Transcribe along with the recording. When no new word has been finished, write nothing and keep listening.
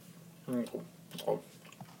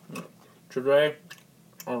Today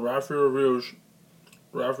on Raffi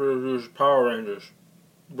Reviews Power Rangers,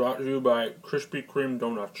 brought to you by Krispy Kreme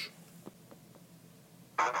Donuts.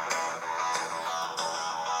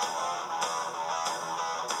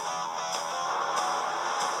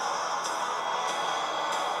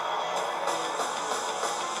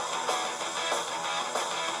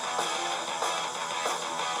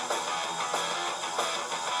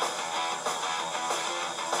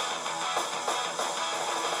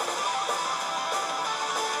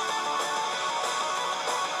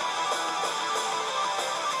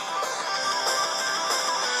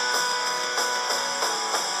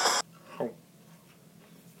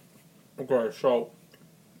 Okay, so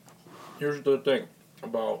here's the thing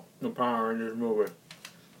about the Power Rangers movie.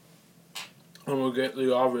 And we'll get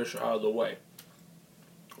the obvious out of the way.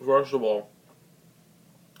 First of all,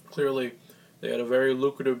 clearly they had a very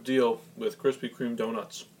lucrative deal with Krispy Kreme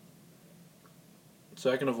Donuts.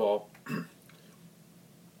 Second of all,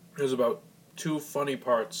 there's about 2 funny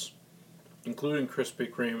parts, including Krispy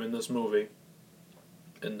Kreme, in this movie.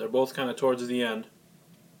 And they're both kind of towards the end.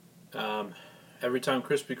 Every time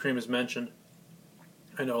Krispy Kreme is mentioned,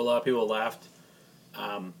 I know a lot of people laughed.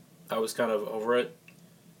 I was kind of over it.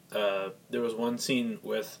 There was one scene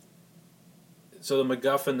with... So the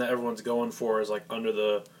MacGuffin that everyone's going for is like under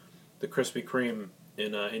the Krispy Kreme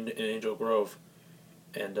in Angel Grove.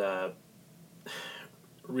 And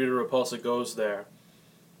Rita Repulsa goes there.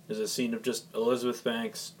 There's a scene of just Elizabeth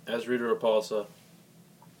Banks as Rita Repulsa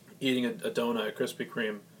eating a donut at Krispy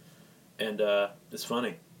Kreme. And it's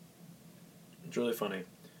funny. It's really funny.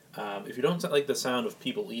 If you don't like the sound of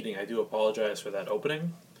people eating, I do apologize for that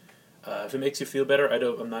opening. If it makes you feel better,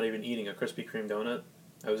 I'm not even eating a Krispy Kreme donut.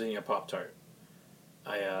 I was eating a Pop-Tart.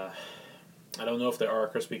 I don't know if there are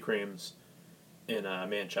Krispy Kremes in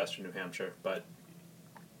Manchester, New Hampshire, but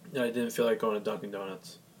I didn't feel like going to Dunkin'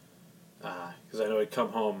 Donuts because I know I'd come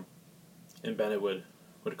home and Bennett would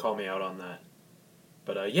call me out on that.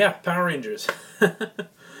 But yeah, Power Rangers.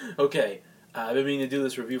 Okay, I've been meaning to do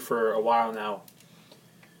this review for a while now.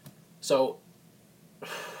 So,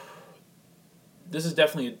 this is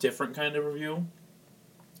definitely a different kind of review.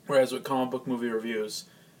 Whereas with comic book movie reviews,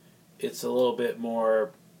 it's a little bit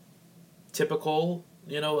more typical,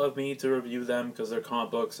 of me to review them because they're comic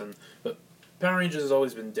books. But Power Rangers has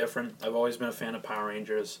always been different. I've always been a fan of Power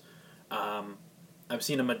Rangers. I've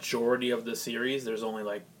seen a majority of the series. There's only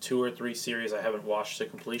like 2 or 3 series I haven't watched to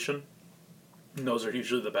completion. And those are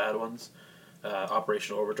usually the bad ones.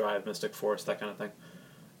 Operation Overdrive, Mystic Force, that kind of thing.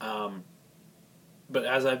 But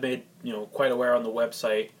as I've made, quite aware on the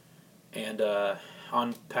website and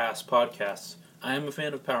on past podcasts, I am a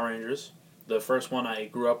fan of Power Rangers. The first one I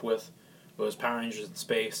grew up with was Power Rangers in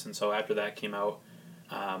Space, and so after that came out,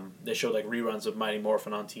 they showed like reruns of Mighty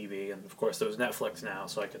Morphin on TV, and of course there's Netflix now,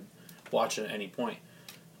 so I can watch it at any point.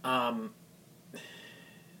 Then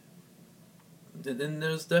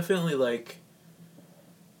there's definitely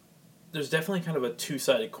kind of a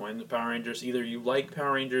two-sided coin with Power Rangers. Either you like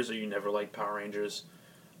Power Rangers or you never like Power Rangers.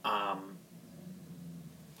 I'm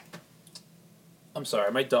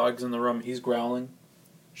sorry, my dog's in the room. He's growling.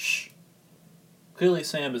 Shh. Clearly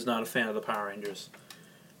Sam is not a fan of the Power Rangers.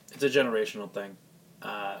 It's a generational thing.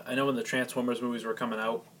 I know when the Transformers movies were coming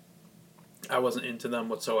out, I wasn't into them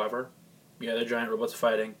whatsoever. Yeah, they're giant robots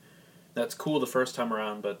fighting. That's cool the first time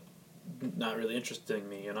around, but not really interesting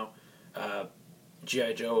me,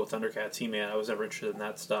 G.I. Joe, Thundercats, He-Man, I was never interested in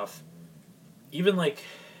that stuff. Even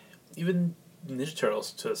Ninja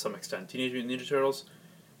Turtles to some extent. Teenage Mutant Ninja Turtles,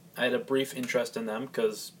 I had a brief interest in them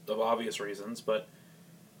because of obvious reasons, but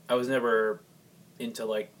I was never into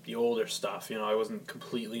the older stuff. I wasn't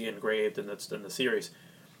completely engraved in the series.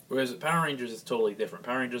 Whereas Power Rangers is totally different.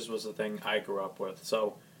 Power Rangers was the thing I grew up with,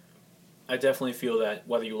 so I definitely feel that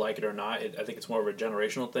whether you like it or not, I think it's more of a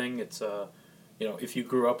generational thing. It's if you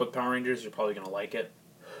grew up with Power Rangers, you're probably going to like it.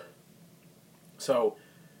 So,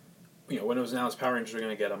 when it was announced Power Rangers were going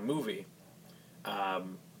to get a movie,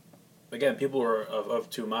 again, people were of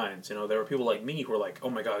two minds. There were people like me who were like, oh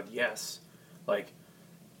my god, yes.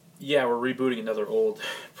 Yeah, we're rebooting another old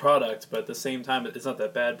product, but at the same time, it's not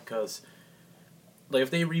that bad because, if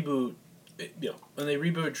they reboot, when they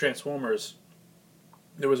rebooted Transformers,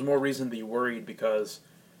 there was more reason to be worried because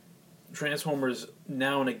Transformers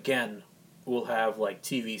now and again will have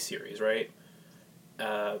TV series, right?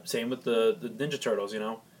 Same with the Ninja Turtles.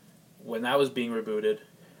 When that was being rebooted,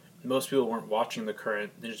 most people weren't watching the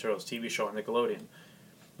current Ninja Turtles TV show on Nickelodeon.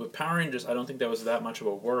 With Power Rangers, I don't think that was that much of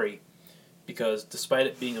a worry because despite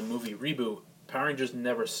it being a movie reboot, Power Rangers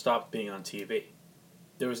never stopped being on TV.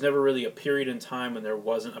 There was never really a period in time when there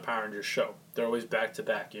wasn't a Power Rangers show. They're always back to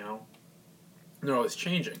back. They're always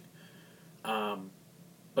changing. Um,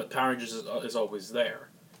 but Power Rangers is always there.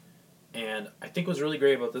 And I think what's really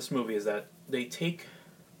great about this movie is that they take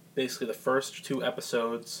basically the first two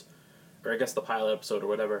episodes, or I guess the pilot episode or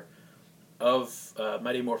whatever, of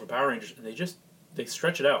Mighty Morphin Power Rangers, and they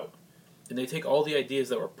stretch it out, and they take all the ideas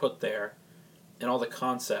that were put there, and all the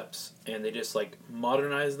concepts, and they just like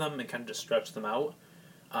modernize them and kind of just stretch them out.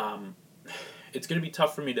 Um, it's going to be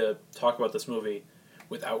tough for me to talk about this movie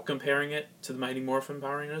without comparing it to the Mighty Morphin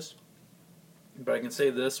Power Rangers, but I can say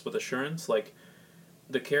this with assurance: like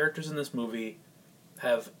the characters in this movie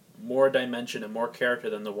have more dimension and more character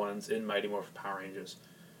than the ones in Mighty Morphin Power Rangers.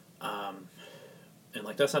 Um, and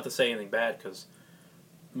like that's not to say anything bad, because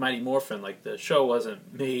Mighty Morphin, like the show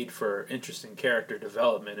wasn't made for interesting character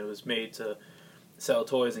development. It was made to sell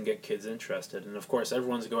toys and get kids interested. And of course,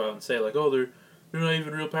 everyone's go out and say like, "Oh, they're not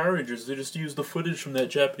even real Power Rangers. They just use the footage from that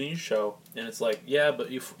Japanese show." And it's like, yeah,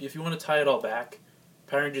 but if you want to tie it all back,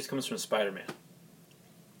 Power Rangers comes from Spider-Man.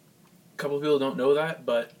 A couple of people don't know that,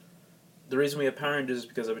 but the reason we have Power Rangers is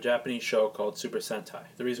because of a Japanese show called Super Sentai.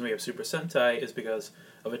 The reason we have Super Sentai is because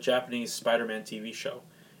of a Japanese Spider-Man TV show.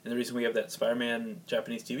 And the reason we have that Spider-Man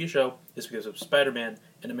Japanese TV show is because of Spider-Man,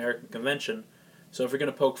 an American convention. So if you're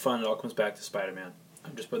going to poke fun, it all comes back to Spider-Man.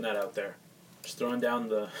 I'm just putting that out there. Just throwing down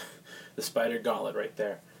the spider gauntlet right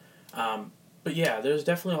there. But yeah, there's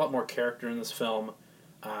definitely a lot more character in this film.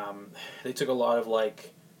 They took a lot of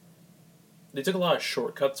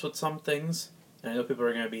shortcuts with some things. And I know people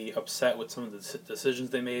are going to be upset with some of the decisions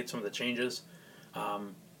they made, some of the changes.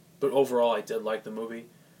 But overall, I did like the movie.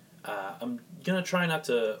 I'm going to try not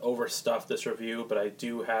to overstuff this review, but I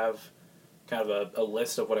do have kind of a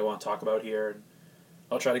list of what I want to talk about here. And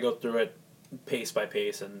I'll try to go through it pace by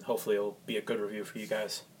pace, and hopefully it'll be a good review for you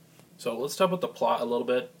guys. So let's talk about the plot a little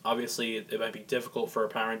bit. Obviously, it might be difficult for a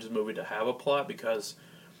Power Rangers movie to have a plot because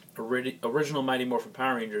original Mighty Morphin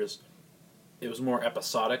Power Rangers, it was more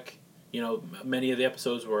episodic. You know, many of the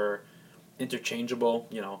episodes were interchangeable.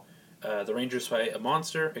 You know, the Rangers fight a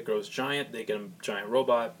monster, it grows giant, they get a giant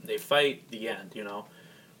robot, they fight, the end, you know.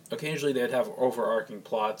 Occasionally they'd have overarching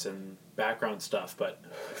plots and background stuff, but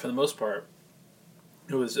for the most part,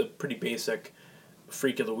 it was a pretty basic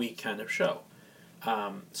Freak of the Week kind of show.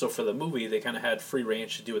 So for the movie, they kind of had free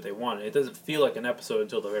range to do what they wanted. It doesn't feel like an episode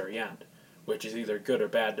until the very end, which is either good or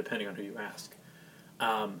bad depending on who you ask.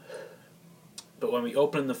 But when we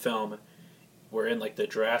open the film, we're in like the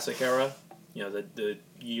Jurassic era, you know, the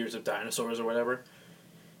years of dinosaurs or whatever,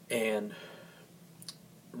 and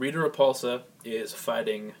Rita Repulsa is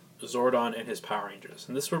fighting Zordon and his Power Rangers,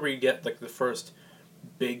 and this is where we get like the first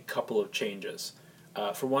big couple of changes.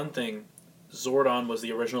 For one thing, Zordon was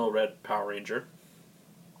the original Red Power Ranger.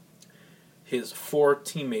 His 4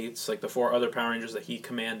 teammates, like the 4 other Power Rangers that he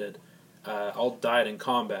commanded, all died in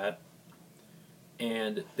combat,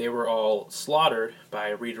 and they were all slaughtered by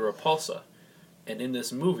Rita Repulsa. And in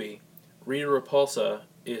this movie, Rita Repulsa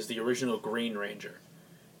is the original Green Ranger.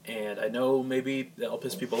 And I know maybe that'll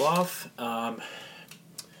piss people off. I'll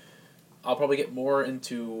probably get more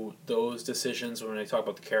into those decisions when I talk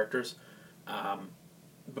about the characters.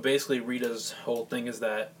 But basically, Rita's whole thing is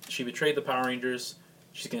that she betrayed the Power Rangers.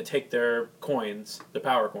 She's going to take their coins, the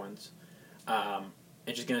power coins, and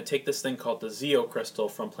she's going to take this thing called the Zeo Crystal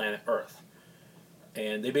from planet Earth.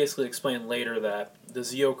 And they basically explain later that the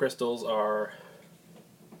Zeo Crystals are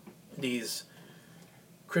these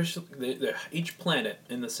crystal. Each planet,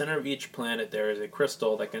 in the center of each planet, there is a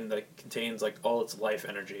crystal that contains like all its life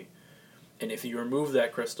energy. And if you remove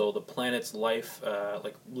that crystal, the planet's life,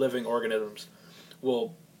 like living organisms,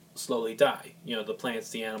 will slowly die. You know, the plants,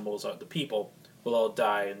 the animals, the people will all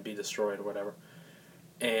die and be destroyed or whatever.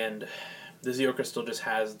 And the Zeo Crystal just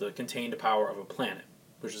has the contained power of a planet,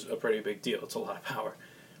 which is a pretty big deal. It's a lot of power.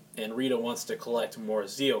 And Rita wants to collect more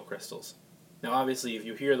Zeo Crystals. Now, obviously, if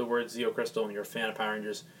you hear the word Zeo Crystal and you're a fan of Power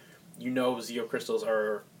Rangers, you know Zeo Crystals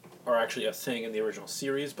are actually a thing in the original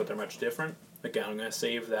series, but they're much different. Again, I'm going to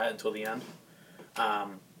save that until the end.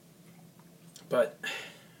 But,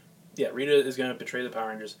 yeah, Rita is going to betray the Power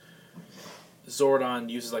Rangers. Zordon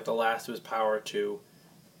uses, like, the last of his power to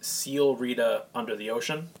seal Rita under the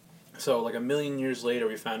ocean. So, like, 1,000,000 years later,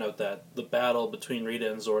 we found out that the battle between Rita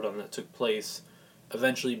and Zordon that took place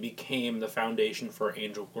eventually became the foundation for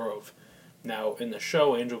Angel Grove. Now, in the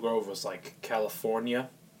show, Angel Grove was, like, California.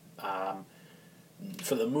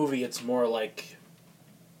 For the movie, it's more like,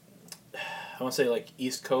 I want to say, like,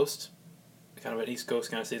 East Coast. Kind of an East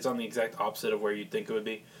Coast kind of state. It's on the exact opposite of where you'd think it would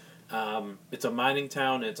be. It's a mining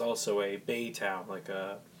town. It's also a bay town, like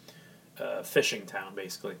a fishing town,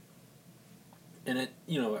 basically. And it,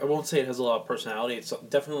 you know, I won't say it has a lot of personality. It's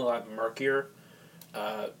definitely a lot murkier.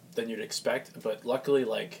 than you'd expect. But luckily,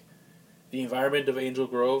 like, the environment of Angel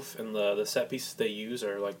Grove and the set pieces they use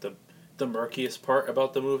are like the murkiest part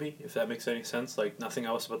about the movie, if that makes any sense. Like, nothing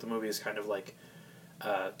else about the movie is kind of like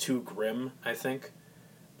too grim, I think.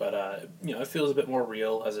 But it feels a bit more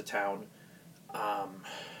real as a town.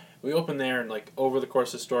 We open there, and like over the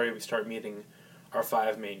course of the story, we start meeting our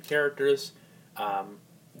 5 main characters.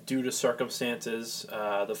 Due to circumstances,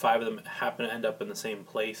 the 5 of them happen to end up in the same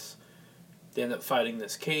place. They end up fighting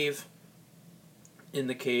this cave. In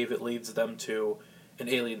the cave, it leads them to an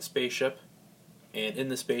alien spaceship, and in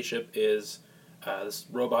the spaceship is this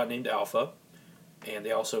robot named Alpha, and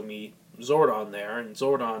they also meet Zordon there. And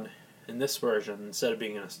Zordon, in this version, instead of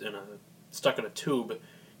being stuck in a tube,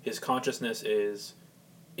 his consciousness is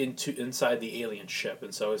inside the alien ship,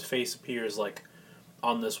 and so his face appears like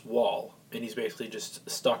on this wall, and he's basically just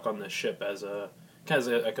stuck on this ship as a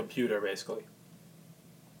computer, basically.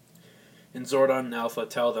 And Zordon and Alpha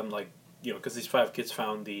tell them, like, because these 5 kids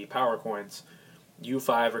found the power coins, you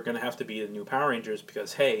 5 are going to have to be the new Power Rangers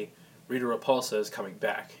because, hey, Rita Repulsa is coming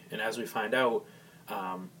back. And as we find out,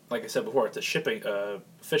 like I said before, it's a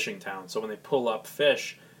fishing town. So when they pull up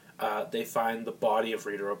fish, they find the body of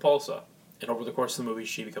Rita Repulsa. And over the course of the movie,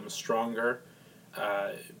 she becomes stronger.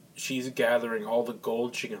 She's gathering all the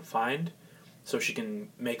gold she can find so she can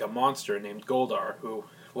make a monster named Goldar, who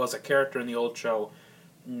was a character in the old show.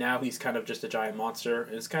 Now he's kind of just a giant monster.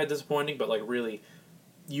 And it's kind of disappointing, but like really,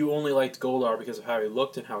 you only liked Goldar because of how he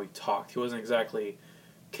looked and how he talked. He wasn't exactly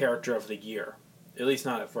character of the year, at least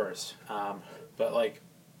not at first. But like,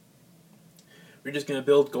 we're just gonna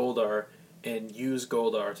build Goldar and use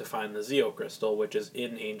Goldar to find the Zeo Crystal, which is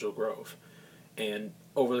in Angel Grove. And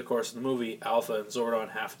over the course of the movie, Alpha and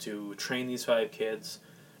Zordon have to train these 5 kids.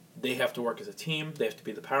 They have to work as a team. They have to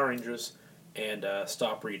be the Power Rangers and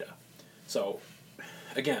stop Rita. So,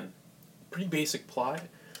 again, pretty basic plot.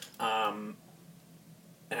 And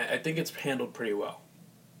I think it's handled pretty well,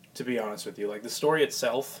 to be honest with you. Like, the story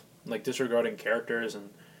itself, like disregarding characters and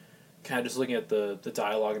kind of just looking at the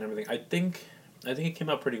dialogue and everything, I think it came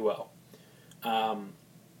out pretty well.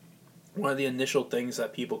 One of the initial things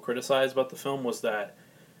that people criticized about the film was that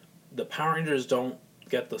the Power Rangers don't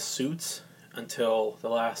get the suits until the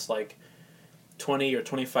last, like, 20 or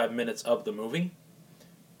 25 minutes of the movie.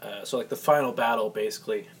 So, like, the final battle,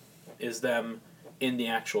 basically, is them in the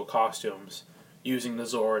actual costumes, using the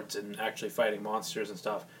Zords and actually fighting monsters and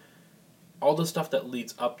stuff. All the stuff that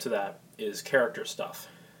leads up to that is character stuff.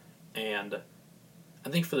 And I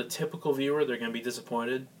think for the typical viewer, they're going to be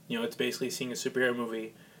disappointed. It's basically seeing a superhero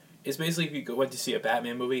movie. It's basically if you went to see a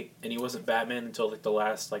Batman movie, and he wasn't Batman until, like, the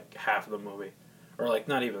last, like, half of the movie. Or, like,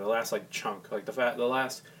 not even, the last, like, chunk. Like, the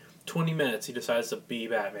last 20 minutes, he decides to be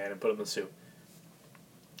Batman and put on the suit.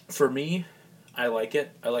 For me, I like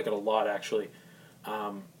it. I like it a lot, actually.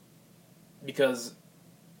 Because,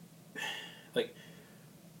 like,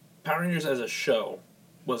 Power Rangers as a show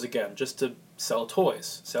was, again, just to sell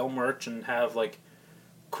toys, sell merch, and have, like,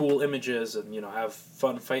 cool images and, have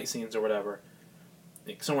fun fight scenes or whatever.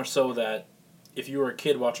 Like, so much so that if you were a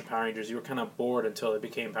kid watching Power Rangers, you were kind of bored until it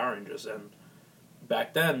became Power Rangers. And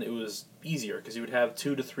back then, it was easier because you would have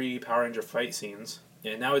 2 to 3 Power Ranger fight scenes.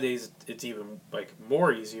 And nowadays, it's even, like,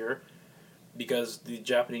 more easier because the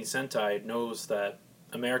Japanese Sentai knows that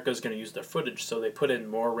America's going to use their footage, so they put in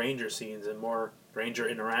more Ranger scenes and more Ranger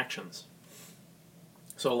interactions.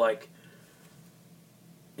 So, like,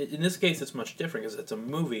 in this case, it's much different because it's a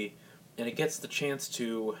movie, and it gets the chance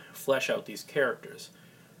to flesh out these characters.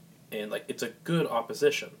 And, like, it's a good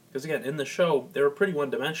opposition. Because, again, in the show, they were pretty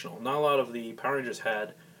one-dimensional. Not a lot of the Power Rangers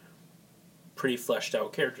had pretty fleshed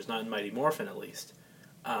out characters, not in Mighty Morphin, at least.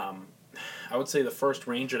 I would say the first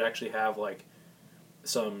Ranger to actually have, like,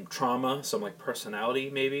 some trauma, some, like, personality,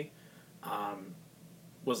 maybe,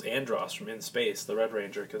 was Andros from In Space, the Red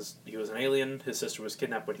Ranger, because he was an alien, his sister was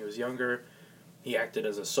kidnapped when he was younger, he acted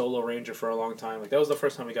as a solo Ranger for a long time. Like, that was the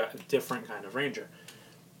first time we got a different kind of Ranger.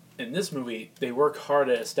 In this movie, they work hard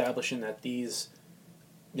at establishing that these,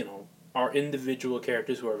 are individual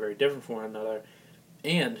characters who are very different from one another,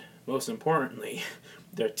 and, most importantly,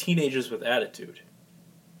 they're teenagers with attitude.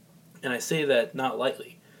 And I say that not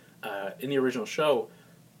lightly. In the original show,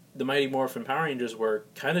 the Mighty Morphin Power Rangers were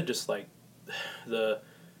kind of just like the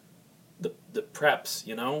preps,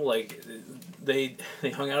 like they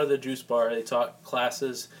hung out at the juice bar, they taught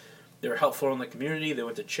classes, they were helpful in the community, they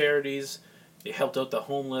went to charities, they helped out the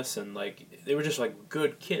homeless, and like they were just like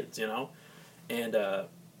good kids, And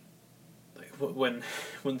like when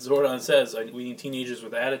Zordon says we need teenagers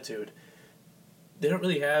with attitude, they don't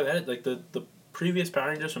really have like the previous Power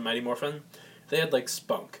Rangers from Mighty Morphin, they had like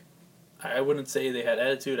spunk. I wouldn't say they had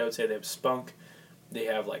attitude, I would say they have spunk. They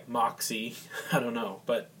have like moxie. I don't know,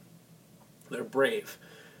 but they're brave.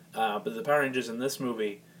 But the Power Rangers in this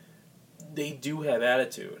movie, they do have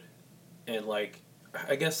attitude, and like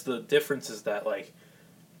I guess the difference is that like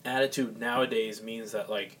attitude nowadays means that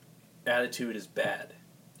like attitude is bad,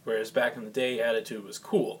 whereas back in the day attitude was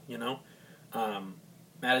cool. Um,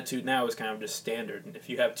 Attitude now is kind of just standard, and if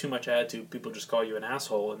you have too much attitude, people just call you an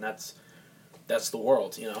asshole, and that's the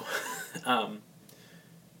world.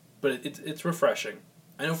 But it's refreshing.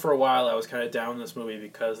 I know for a while I was kind of down in this movie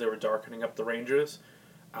because they were darkening up the Rangers.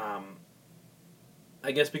 Um,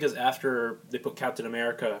 I guess because after they put Captain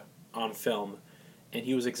America on film, and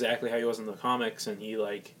he was exactly how he was in the comics, and he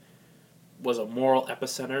like was a moral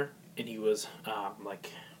epicenter, and he was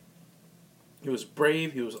he was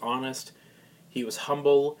brave, he was honest, he was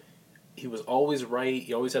humble, he was always right,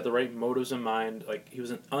 he always had the right motives in mind. Like he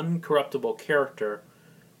was an uncorruptible character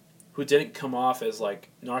who didn't come off as like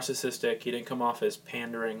narcissistic. He didn't come off as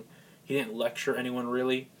pandering. He didn't lecture anyone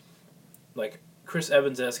really. Like Chris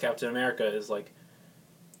Evans as Captain America is like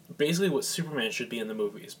basically what Superman should be in the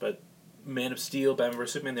movies, but Man of Steel, Batman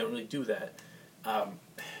vs Superman, they don't really do that.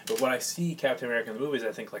 But when I see Captain America in the movies,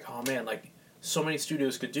 I think like, oh man, like so many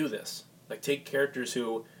studios could do this. Like take characters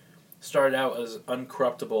who started out as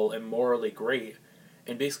uncorruptible and morally great,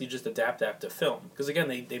 and basically just adapt that to film. Because again,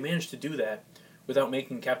 they managed to do that without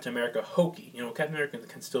making Captain America hokey. Captain America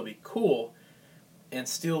can still be cool and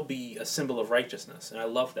still be a symbol of righteousness, and I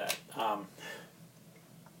love that.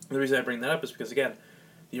 The reason I bring that up is because, again,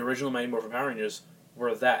 the original Mighty Morphin Power Rangers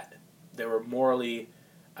were that. They were morally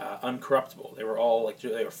uncorruptible. They were all, like,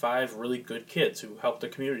 they were 5 really good kids who helped the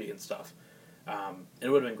community and stuff. And it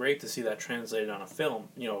would have been great to see that translated on a film,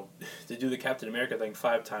 to do the Captain America thing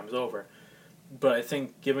 5 times over. But I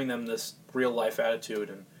think giving them this real-life attitude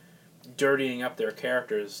and dirtying up their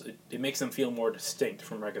characters, it makes them feel more distinct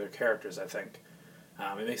from regular characters, I think.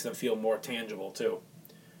 It makes them feel more tangible, too.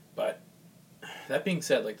 But that being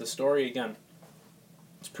said, like, the story, again,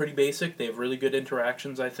 it's pretty basic. They have really good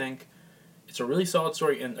interactions, I think. It's a really solid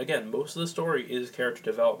story, and again, most of the story is character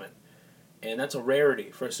development. And that's a rarity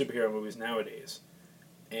for superhero movies nowadays.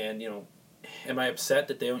 And, am I upset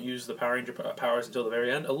that they don't use the Power Ranger powers until the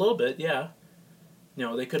very end? A little bit, yeah.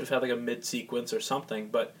 They could have had like a mid-sequence or something,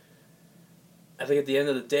 but I think at the end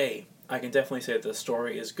of the day, I can definitely say that the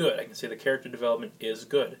story is good. I can say the character development is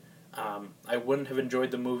good. I wouldn't have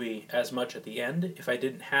enjoyed the movie as much at the end if I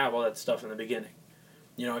didn't have all that stuff in the beginning.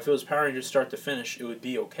 If it was Power Rangers start to finish, it would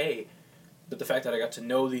be okay. But the fact that I got to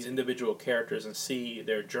know these individual characters and see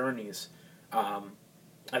their journeys, I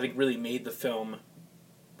think really made the film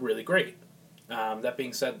really great. That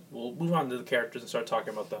being said, we'll move on to the characters and start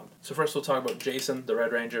talking about them. So first we'll talk about Jason, the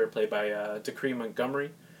Red Ranger, played by Decree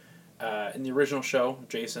Montgomery. In the original show,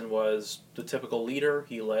 Jason was the typical leader.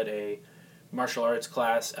 He led a martial arts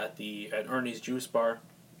class at Ernie's Juice Bar.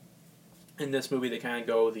 In this movie, they kind of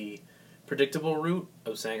go the predictable route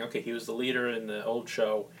of saying, okay, he was the leader in the old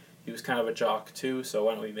show. He was kind of a jock too, so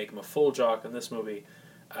why don't we make him a full jock in this movie?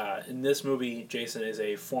 In this movie, Jason is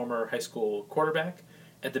a former high school quarterback.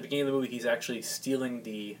 At the beginning of the movie, he's actually stealing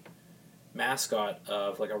the mascot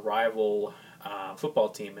of like a rival football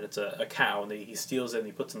team, and it's a cow, and he steals it and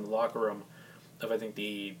he puts it in the locker room of, I think,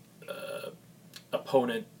 the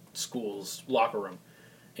opponent school's locker room.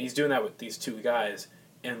 And he's doing that with these 2 guys,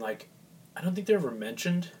 and like, I don't think they're ever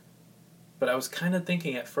mentioned, but I was kind of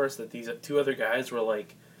thinking at first that these 2 other guys were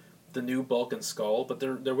like the new Bulk and Skull, but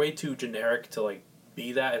they're way too generic to like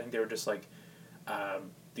be that. I think they were just like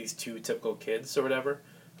these 2 typical kids or whatever.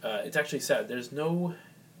 It's actually sad. There's no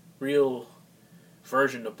real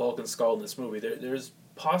version of Bulk and Skull in this movie. There's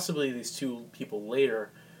possibly these 2 people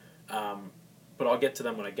later, but I'll get to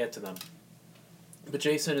them when I get to them. But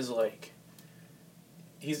Jason is like,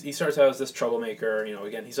 he starts out as this troublemaker.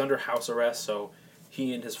 Again, he's under house arrest, so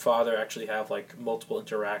he and his father actually have like multiple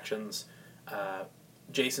interactions.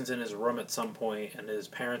 Jason's in his room at some point, and his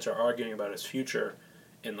parents are arguing about his future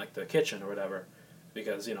in like the kitchen or whatever,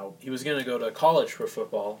 because he was gonna go to college for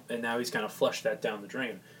football, and now he's kind of flushed that down the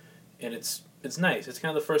drain, and it's nice. It's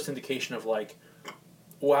kind of the first indication of like,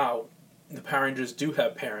 wow, the Power Rangers do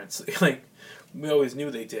have parents. Like, we always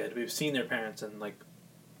knew they did. We've seen their parents in like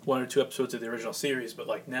 1 or 2 episodes of the original series, but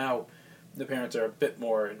like now the parents are a bit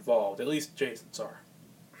more involved. At least Jason's are.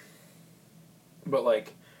 But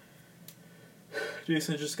like,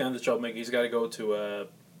 Jason's just kind of the troublemaker. He's got to go to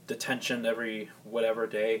detention every whatever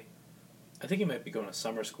day. I think he might be going to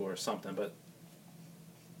summer school or something, but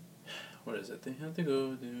what is it? They have to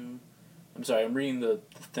go to... I'm sorry, I'm reading the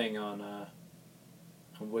thing on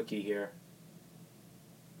Wiki here.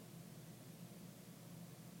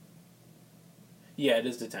 Yeah, it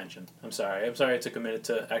is detention. I'm sorry. I'm sorry it took a minute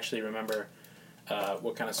to actually remember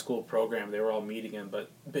what kind of school program they were all meeting in, but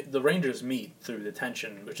the Rangers meet through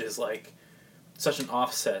detention, which is like such an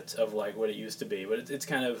offset of like what it used to be. But it's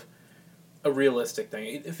kind of a realistic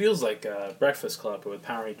thing. It feels like Breakfast Club with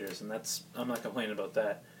Power Rangers, and that's I'm not complaining about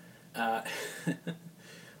that. Uh,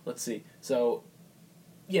 let's see. So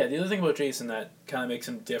yeah, the other thing about Jason that kind of makes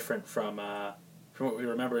him different from what we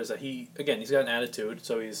remember is that he's got an attitude,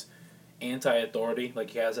 so he's anti-authority.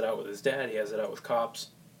 Like he has it out with his dad, he has it out with cops,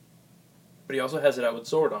 but he also has it out with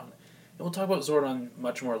Zordon. And we'll talk about Zordon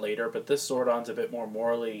much more later, but this Zordon's a bit more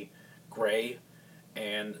morally gray,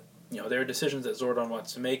 and there are decisions that Zordon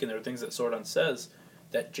wants to make, and there are things that Zordon says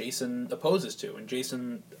that Jason opposes to, and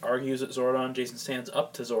Jason argues with Zordon. Jason stands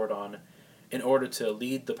up to Zordon in order to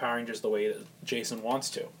lead the Power Rangers the way that Jason wants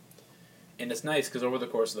to. And it's nice because over the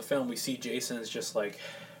course of the film, we see Jason is just like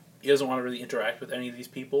he doesn't want to really interact with any of these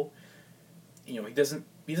people. He doesn't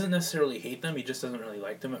necessarily hate them. He just doesn't really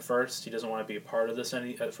like them at first. He doesn't want to be a part of this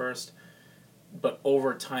at first. But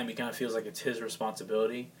over time, he kind of feels like it's his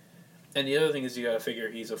responsibility. And the other thing is you got to figure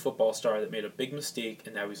he's a football star that made a big mistake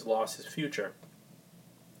and now he's lost his future.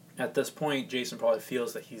 At this point, Jason probably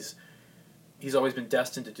feels that he's always been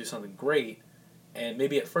destined to do something great, and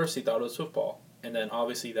maybe at first he thought it was football, and then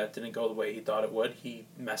obviously that didn't go the way he thought it would. He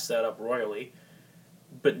messed that up royally,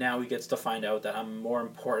 but now he gets to find out that I'm more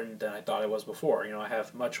important than I thought I was before. I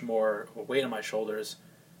have much more weight on my shoulders.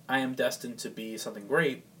 I am destined to be something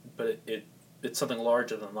great, but it's something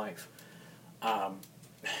larger than life.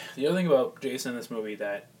 The other thing about Jason in this movie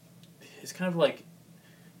that is kind of like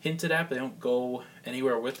hinted at, but they don't go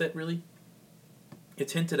anywhere with it really.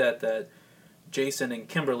 It's hinted at that Jason and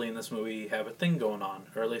Kimberly in this movie have a thing going on,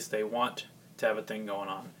 or at least they want to have a thing going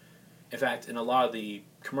on. In fact, in a lot of the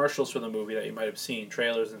commercials for the movie that you might have seen,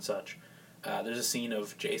 trailers and such, there's a scene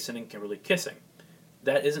of Jason and Kimberly kissing.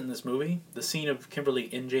 That isn't in this movie. The scene of Kimberly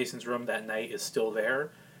in Jason's room that night is still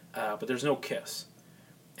there, but there's no kiss.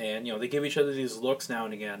 And, they give each other these looks now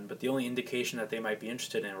and again, but the only indication that they might be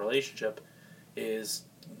interested in a relationship is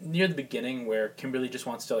near the beginning where Kimberly just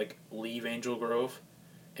wants to, leave Angel Grove,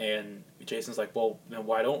 and Jason's like, well, then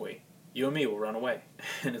why don't we? You and me will run away.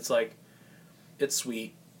 And it's like, it's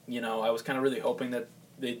sweet. I was kind of really hoping that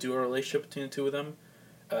they'd do a relationship between the two of them,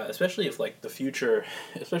 especially if, the future,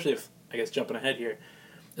 especially if, I guess jumping ahead here,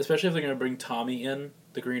 especially if they're going to bring Tommy in,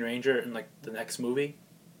 the Green Ranger, in, the next movie.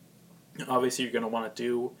 Obviously, you're going to want to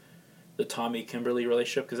do the Tommy-Kimberly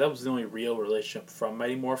relationship, because that was the only real relationship from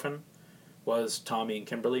Mighty Morphin, was Tommy and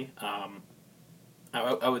Kimberly.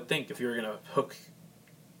 I would think if you were going to hook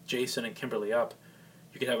Jason and Kimberly up,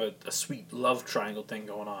 you could have a sweet love triangle thing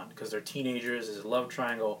going on, because they're teenagers. There's a love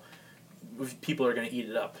triangle. People are going to eat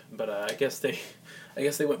it up. But I guess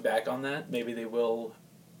they went back on that. Maybe they will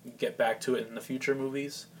get back to it in the future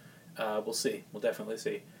movies. We'll see. We'll definitely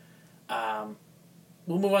see.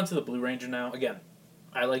 We'll move on to the Blue Ranger now. Again,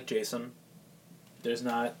 I like Jason. There's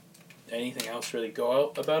not anything else really go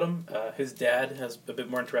out about him. His dad has a bit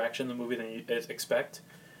more interaction in the movie than you'd expect.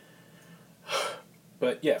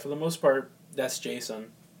 But yeah, for the most part, that's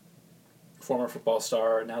Jason, former football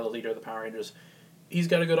star, now the leader of the Power Rangers. He's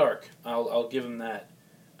got a good arc. I'll give him that.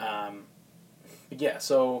 Yeah,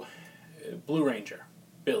 so Blue Ranger,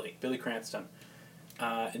 Billy Cranston.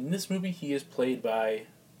 In this movie, he is played by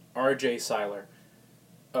R.J. Cyler.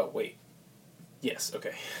 Oh, wait. Yes,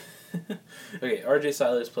 okay. Okay, R.J.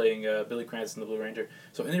 Cyler is playing Billy Cranston, the Blue Ranger.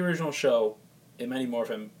 So in the original show, in Mighty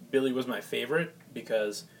Morphin, Billy was my favorite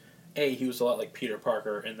because, A, he was a lot like Peter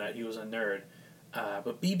Parker in that he was a nerd,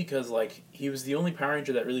 but B, because, he was the only Power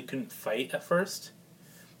Ranger that really couldn't fight at first,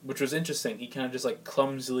 which was interesting. He kind of just,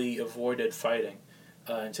 clumsily avoided fighting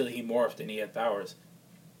until he morphed and he had powers.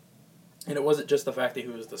 And it wasn't just the fact that he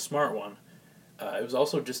was the smart one. It was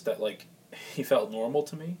also just that, he felt normal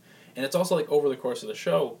to me. And it's also, over the course of the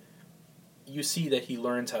show, you see that he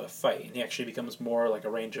learns how to fight, and he actually becomes more like a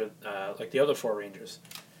ranger, like the other four Rangers.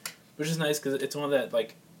 Which is nice, because it's one of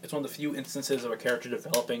the few instances of a character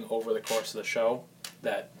developing over the course of the show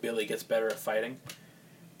that Billy gets better at fighting.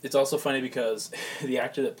 It's also funny because the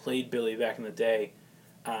actor that played Billy back in the day,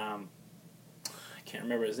 I can't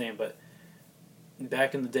remember his name, but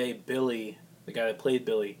back in the day, Billy, the guy that played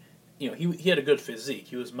Billy, he had a good physique.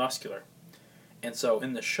 He was muscular. And so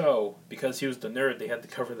in the show, because he was the nerd, they had to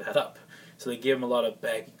cover that up. So they gave him a lot of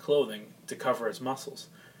baggy clothing to cover his muscles.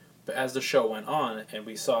 But as the show went on, and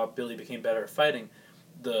we saw Billy became better at fighting,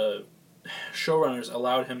 the showrunners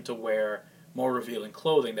allowed him to wear more revealing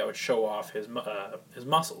clothing that would show off his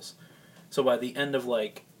muscles. So by the end of Power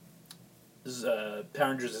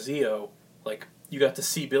Rangers Zeo, you got to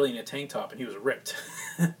see Billy in a tank top and he was ripped,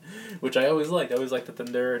 which I always liked. I always liked that the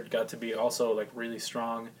nerd got to be also like really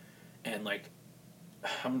strong, and like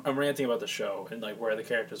I'm ranting about the show and like where the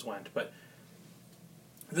characters went, but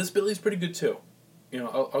this Billy's pretty good too. You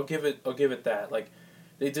know, I'll give it that. Like,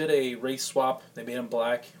 they did a race swap. They made him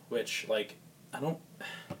black, which like I don't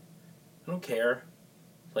care.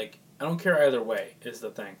 Like, I don't care either way. Is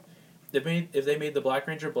the thing. If they made the Black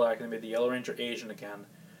Ranger black and they made the Yellow Ranger Asian again,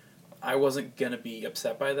 I wasn't gonna be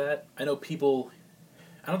upset by that. I know people.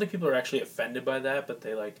 I don't think people are actually offended by that, but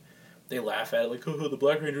they laugh at it like, oh, the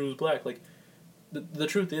Black Ranger was black. Like, the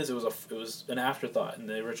truth is, it was an afterthought in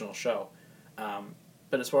the original show.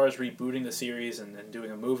 But as far as rebooting the series and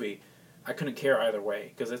doing a movie, I couldn't care either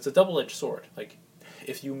way because it's a double-edged sword. Like,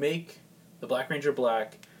 if you make the Black Ranger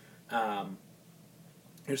black,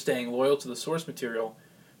 you're staying loyal to the source material,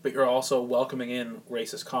 but you're also welcoming in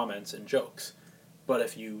racist comments and jokes. But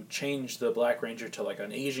if you change the Black Ranger to like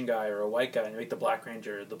an Asian guy or a white guy and make the Black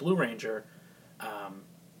Ranger the Blue Ranger,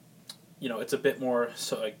 it's a bit more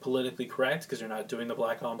like politically correct because you're not doing the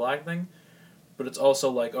black on black thing. But it's also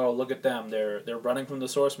like, oh, look at them. They're running from the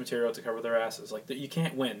source material to cover their asses. Like, you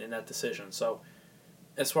can't win in that decision. So,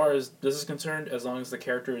 as far as this is concerned, as long as the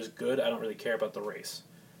character is good, I don't really care about the race.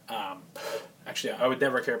 Actually, I would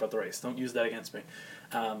never care about the race. Don't use that against me.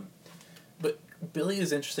 But Billy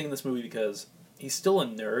is interesting in this movie because he's still a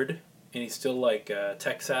nerd and he's still like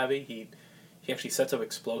tech savvy. He actually sets up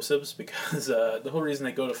explosives because the whole reason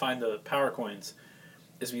they go to find the power coins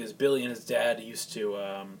is because Billy and his dad used to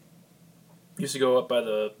go up by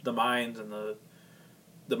the mines and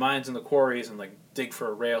the mines and the quarries and like dig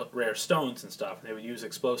for rare stones and stuff. And they would use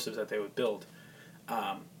explosives that they would build.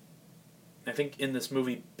 I think in this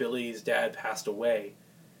movie, Billy's dad passed away,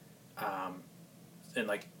 and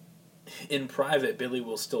like in private, Billy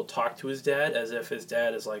will still talk to his dad as if his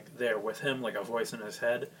dad is like there with him, like a voice in his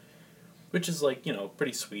head, which is like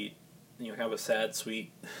pretty sweet, kind of a sad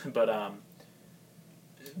sweet, but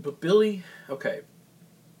Billy, okay.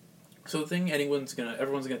 So the thing everyone's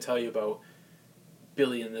gonna tell you about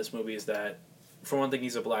Billy in this movie is that, for one thing,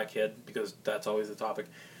 he's a black kid because that's always the topic.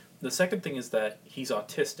 The second thing is that he's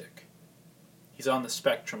autistic. He's on the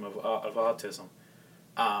spectrum of autism.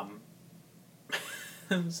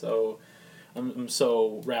 So I'm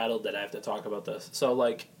so rattled that I have to talk about this. So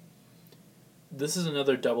like, this is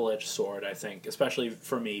another double-edged sword, I think, especially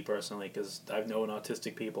for me personally, because I've known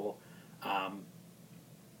autistic people, and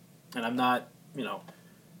I'm not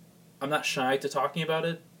shy to talking about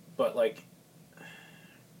it, but like,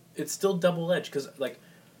 it's still double-edged because like,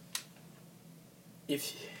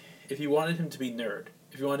 if you wanted him to be nerd,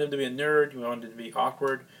 if you wanted him to be a nerd, you wanted him to be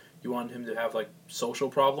awkward, you wanted him to have like social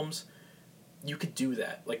problems, you could do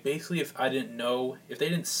that. Like, basically, if they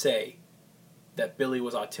didn't say that Billy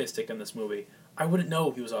was autistic in this movie, I wouldn't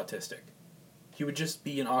know he was autistic. He would just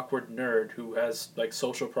be an awkward nerd who has like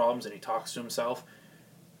social problems and he talks to himself.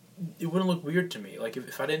 It wouldn't look weird to me. Like,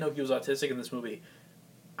 if I didn't know he was autistic in this movie,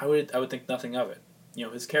 I would think nothing of it.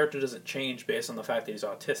 His character doesn't change based on the fact that he's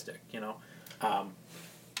autistic.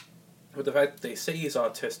 But the fact that they say he's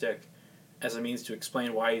autistic as a means to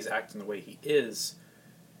explain why he's acting the way he is,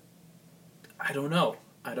 I don't know.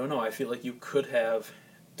 I feel like you could have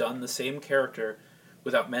done the same character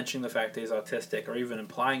without mentioning the fact that he's autistic or even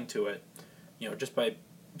implying to it, just by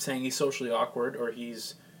saying he's socially awkward or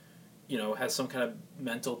he's, has some kind of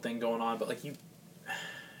mental thing going on. But like,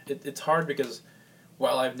 it's hard because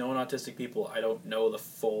while I've known autistic people, I don't know the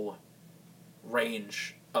full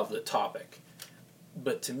range of the topic.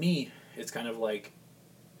 But to me, it's kind of like,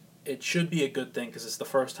 it should be a good thing because it's the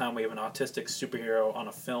first time we have an autistic superhero on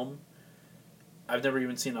a film. I've never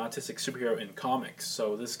even seen an autistic superhero in comics,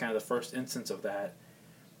 so this is kind of the first instance of that.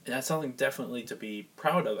 And that's something definitely to be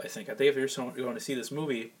proud of, I think. I think if you're going to see this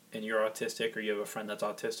movie and you're autistic or you have a friend that's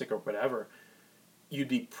autistic or whatever, you'd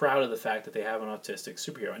be proud of the fact that they have an autistic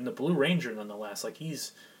superhero. And the Blue Ranger, nonetheless, like,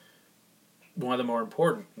 he's one of the more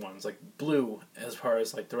important ones. Like, blue, as far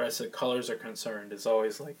as like the rest of the colors are concerned, is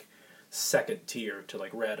always like second tier to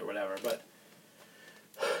like red or whatever. But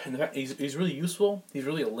and the fact he's really useful. He's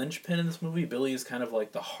really a linchpin in this movie. Billy is kind of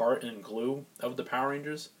like the heart and glue of the Power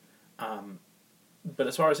Rangers. But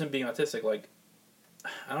as far as him being autistic, like,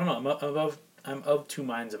 I don't know. I'm of two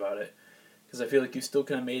minds about it because I feel like you still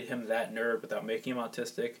could have made him that nerd without making him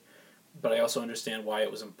autistic. But I also understand why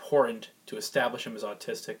it was important to establish him as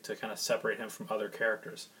autistic to kind of separate him from other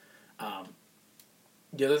characters.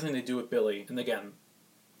 The other thing they do with Billy, and again,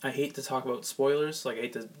 I hate to talk about spoilers. Like, I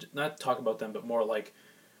hate to not talk about them, but more like,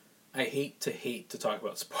 I hate to talk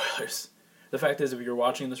about spoilers. The fact is, if you're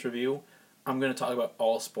watching this review, I'm going to talk about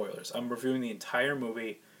all spoilers. I'm reviewing the entire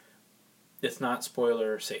movie. it's not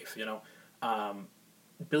spoiler safe, you know.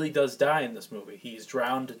 Billy does die in this movie. He's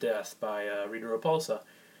drowned to death by Rita Repulsa,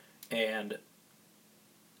 and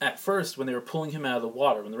at first, when they were pulling him out of the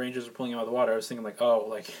water, when the Rangers were pulling him out of the water, I was thinking like, oh,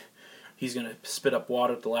 like he's gonna spit up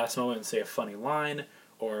water at the last moment and say a funny line,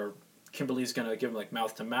 or Kimberly's gonna give him like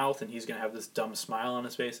mouth to mouth, and he's gonna have this dumb smile on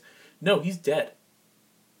his face. No, he's dead.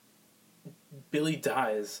 Billy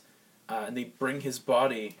dies, and they bring his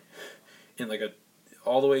body in like a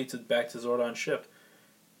all the way to back to Zordon's ship,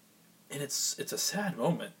 and it's a sad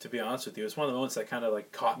moment, to be honest with you. It's one of the moments that kind of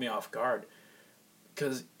like caught me off guard,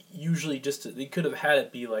 because usually they could have had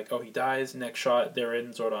it be like, oh, he dies, next shot they're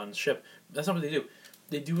in Zordon's ship. That's not what they do.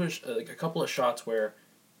 They do like a couple of shots where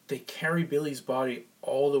they carry Billy's body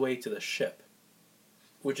all the way to the ship,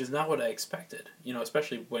 which is not what I expected. You know,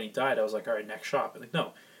 especially when he died, I was like, all right, next shot. But like,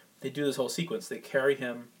 no, they do this whole sequence. They carry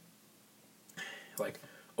him like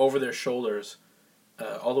over their shoulders,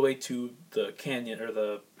 all the way to the canyon or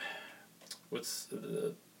the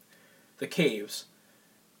caves.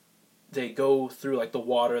 They go through like the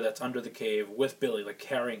water that's under the cave with Billy, like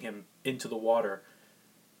carrying him into the water,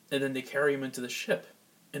 and then they carry him into the ship,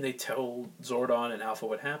 and they tell Zordon and Alpha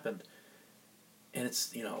what happened, and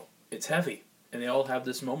it's heavy, and they all have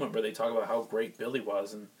this moment where they talk about how great Billy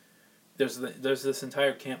was, and there's this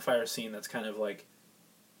entire campfire scene that's kind of like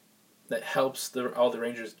that helps all the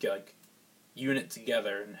Rangers get like unit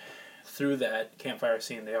together, and through that campfire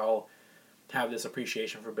scene they all have this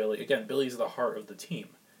appreciation for Billy. Again, Billy's the heart of the team.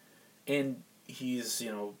 And he's,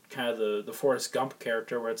 kind of the Forrest Gump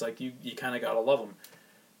character where it's like you kind of gotta love him.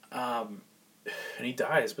 And he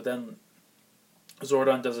dies, but then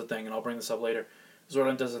Zordon does a thing, and I'll bring this up later.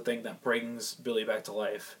 Zordon does a thing that brings Billy back to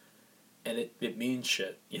life, and it means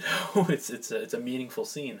shit. It's a meaningful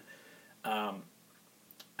scene. I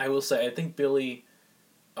will say I think Billy,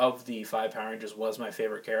 of the 5 Power Rangers, was my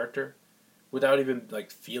favorite character, without even like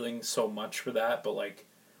feeling so much for that, but like.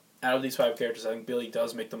 Out of these 5 characters, I think Billy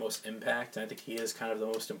does make the most impact, and I think he is kind of the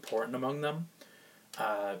most important among them.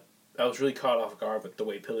 I was really caught off guard with the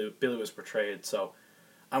way Billy was portrayed, so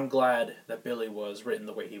I'm glad that Billy was written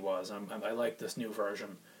the way he was. I like this new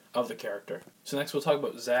version of the character. So next we'll talk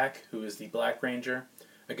about Zach, who is the Black Ranger.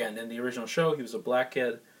 Again, in the original show, he was a black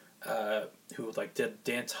kid who like did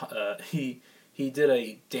dance. He did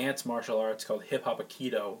a dance martial arts called Hip Hop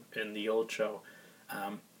Aikido in the old show.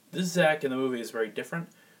 This Zach in the movie is very different.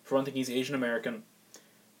 For one thing, he's Asian American,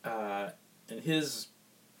 and his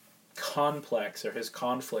complex or his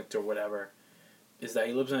conflict or whatever is that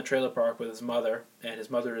he lives in a trailer park with his mother, and his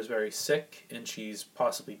mother is very sick and she's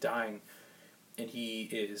possibly dying, and he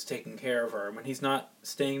is taking care of her. And when he's not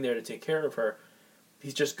staying there to take care of her,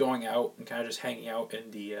 he's just going out and kind of just hanging out in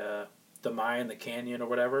the mine, the canyon or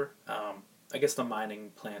whatever. I guess the mining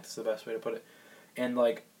plant is the best way to put it, and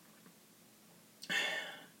like.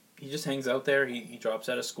 He just hangs out there. He drops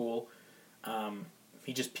out of school.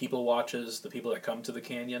 He just people watches the people that come to the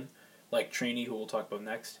canyon, like Trini, who we'll talk about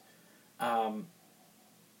next.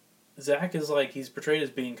 Zach is like, he's portrayed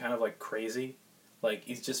as being kind of like crazy. Like,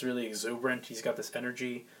 he's just really exuberant. He's got this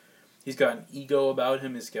energy. He's got an ego about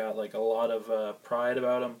him. He's got like a lot of pride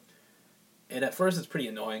about him. And at first it's pretty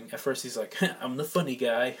annoying. At first he's like, I'm the funny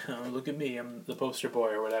guy. Look at me. I'm the poster boy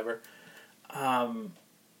or whatever.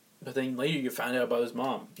 But then later you find out about his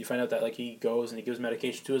mom. You find out that like he goes and he gives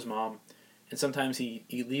medication to his mom, and sometimes he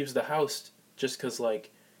leaves the house just because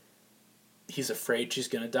like he's afraid she's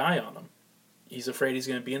gonna die on him. He's afraid he's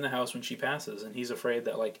gonna be in the house when she passes, and he's afraid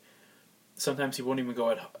that like sometimes he won't even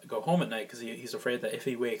go home at night because he's afraid that if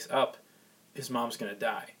he wakes up, his mom's gonna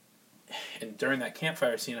die. And during that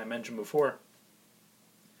campfire scene I mentioned before,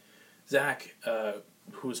 Zach,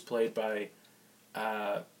 who was played by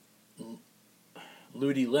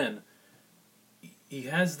Ludi Lin, he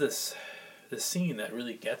has this scene that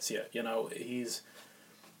really gets you. He's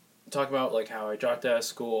talking about like how I dropped out of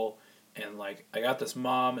school and like I got this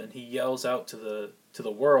mom, and he yells out to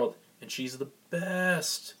the world, and she's the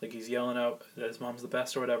best. Like he's yelling out that his mom's the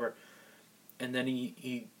best or whatever, and then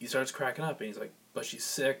he starts cracking up, and he's like, but she's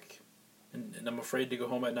sick, and I'm afraid to go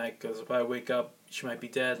home at night because if I wake up she might be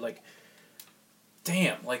dead. Like,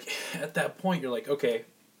 damn, like at that point you're like, okay,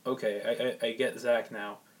 I get Zach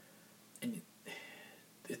now, and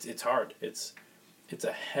it's hard. It's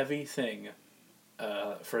a heavy thing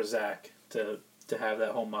for Zach to have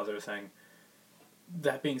that whole mother thing.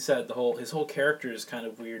 That being said, his whole character is kind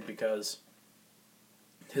of weird because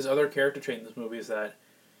his other character trait in this movie is that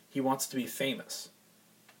he wants to be famous.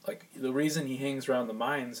 Like the reason he hangs around the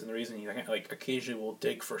mines and the reason he like occasionally will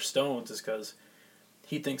dig for stones is because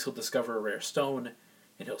he thinks he'll discover a rare stone.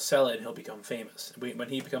 And he'll sell it and he'll become famous. When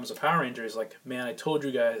he becomes a Power Ranger, he's like, man, I told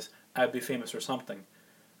you guys I'd be famous for something.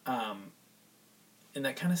 Um, and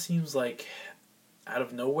that kind of seems like out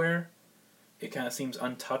of nowhere. It kind of seems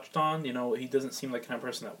untouched on. You know, he doesn't seem like the kind of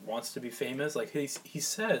person that wants to be famous. Like, he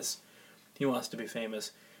says he wants to be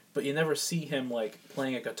famous, but you never see him, like,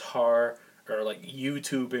 playing a guitar or, like,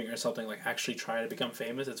 YouTubing or something, like, actually trying to become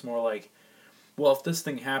famous. It's more like, well, if this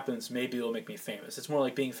thing happens, maybe it'll make me famous. It's more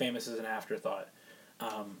like being famous is an afterthought.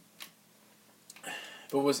 Um,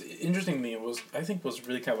 but what was interesting to me I think was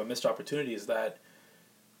really kind of a missed opportunity is that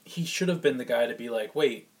he should have been the guy to be like,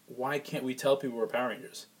 wait, why can't we tell people we're Power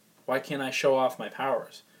Rangers? Why can't I show off my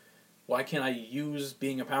powers? Why can't I use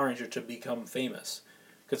being a Power Ranger to become famous?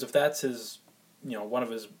 Because if that's his, one of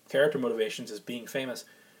his character motivations is being famous,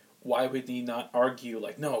 why would he not argue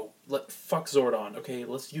like, no, fuck Zordon, okay,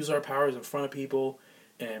 let's use our powers in front of people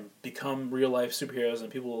and become real life superheroes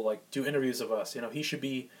and people will like do interviews of us. He should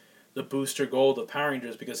be the Booster Gold of Power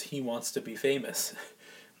Rangers because he wants to be famous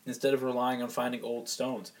instead of relying on finding old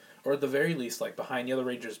stones. Or at the very least, like behind the other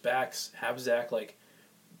Rangers' backs, have Zach like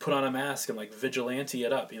put on a mask and like vigilante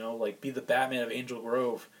it up, like be the Batman of Angel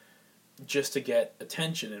Grove just to get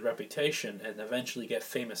attention and reputation and eventually get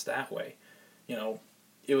famous that way.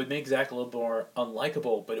 It would make Zach a little more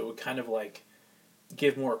unlikable, but it would kind of like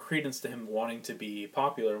give more credence to him wanting to be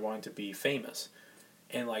popular, wanting to be famous.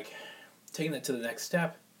 And like taking that to the next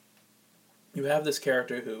step, you have this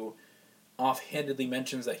character who offhandedly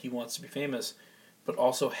mentions that he wants to be famous, but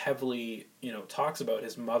also heavily, talks about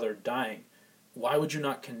his mother dying. Why would you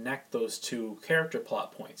not connect those two character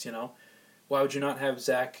plot points, Why would you not have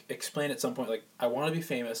Zach explain at some point, like, I want to be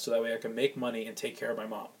famous so that way I can make money and take care of my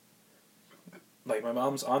mom. Like, my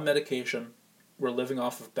mom's on medication, we're living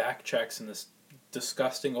off of back checks in this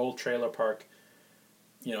disgusting old trailer park.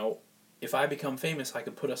 If I become famous, I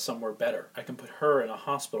can put us somewhere better. I can put her in a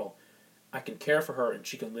hospital. I can care for her and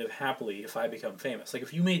she can live happily if I become famous. Like,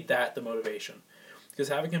 if you made that the motivation. Because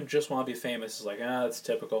having him just want to be famous is like, that's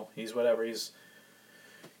typical. He's whatever. He's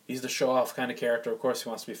the show-off kind of character. Of course he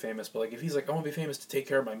wants to be famous. But, like, if he's like, I want to be famous to take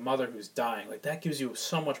care of my mother who's dying, like, that gives you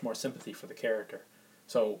so much more sympathy for the character.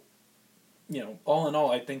 So, all in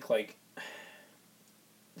all, I think, like,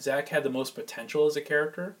 Zach had the most potential as a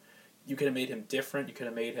character. You could have made him different. You could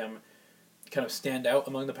have made him kind of stand out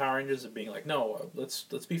among the Power Rangers of being like, no, let's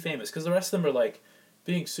be famous. Because the rest of them are like,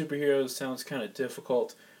 being superheroes sounds kind of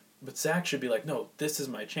difficult. But Zach should be like, no, this is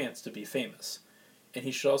my chance to be famous. And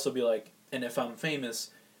he should also be like, and if I'm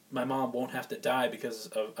famous, my mom won't have to die because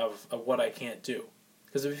of what I can't do.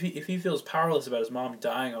 Because if he feels powerless about his mom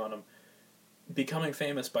dying on him, becoming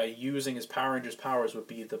famous by using his Power Rangers powers would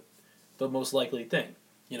be the most likely thing,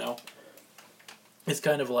 It's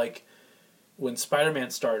kind of like when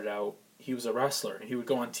Spider-Man started out, he was a wrestler, and he would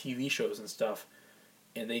go on TV shows and stuff,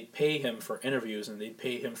 and they'd pay him for interviews, and they'd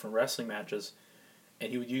pay him for wrestling matches,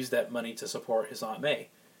 and he would use that money to support his Aunt May.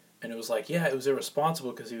 And it was like, yeah, it was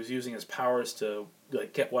irresponsible because he was using his powers to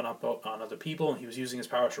like get one up on other people, and he was using his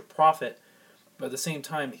powers for profit, but at the same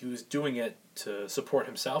time, he was doing it to support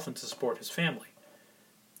himself and to support his family.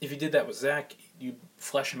 If you did that with Zach, you'd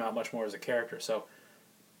flesh him out much more as a character. So,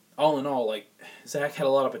 all in all, like, Zach had a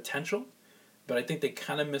lot of potential, but I think they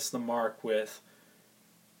kind of missed the mark with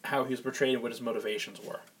how he was portrayed and what his motivations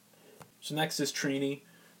were. So next is Trini,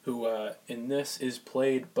 who in this is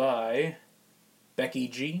played by Becky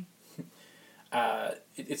G.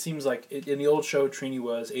 It seems like in the old show, Trini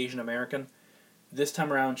was Asian American. This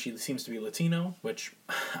time around, she seems to be Latino, which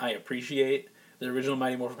I appreciate. The original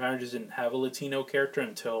Mighty Morphin Power Rangers didn't have a Latino character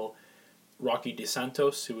until Rocky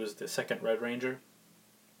DeSantos, who was the second Red Ranger.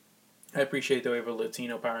 I appreciate that we have a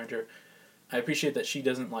Latino Power Ranger. I appreciate that she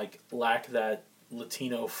doesn't lack that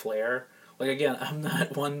Latino flair. Like, again, I'm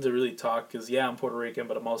not one to really talk because, yeah, I'm Puerto Rican,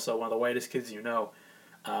 but I'm also one of the whitest kids you know.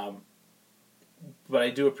 But I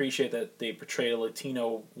do appreciate that they portray a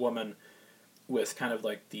Latino woman with kind of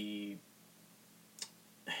like the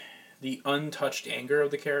untouched anger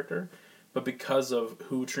of the character, but because of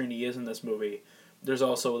who Trini is in this movie, there's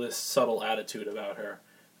also this subtle attitude about her,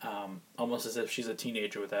 almost as if she's a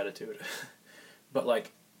teenager with attitude. But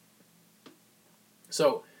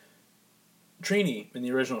so Trini in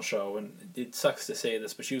the original show, and it sucks to say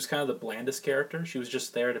this, but she was kind of the blandest character. She was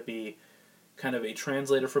just there to be kind of a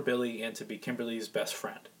translator for Billy and to be Kimberly's best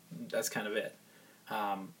friend. That's kind of it.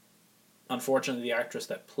 Unfortunately, the actress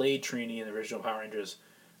that played Trini in the original Power Rangers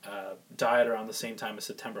died around the same time as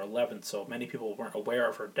September 11th, so many people weren't aware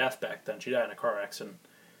of her death back then. She died in a car accident,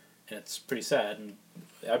 and it's pretty sad. And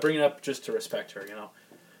I bring it up just to respect her,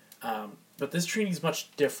 But this Trini's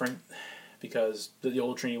much different because the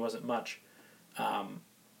old Trini wasn't much.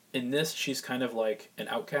 In this, she's kind of like an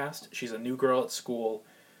outcast. She's a new girl at school.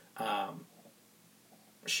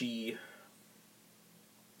 she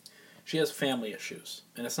she has family issues,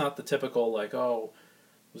 and it's not the typical like, oh,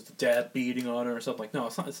 was the dad beating on her or something. Like, no,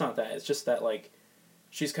 it's not. It's not that. It's just that like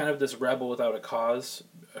she's kind of this rebel without a cause.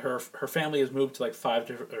 Her family has moved to like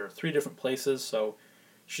 3 different places, so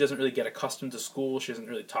she doesn't really get accustomed to school. She doesn't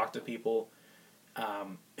really talk to people.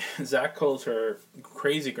 Um, Zach calls her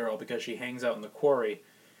crazy girl because she hangs out in the quarry,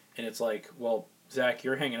 and it's like, well, Zach,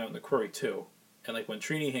 you're hanging out in the quarry too. And like when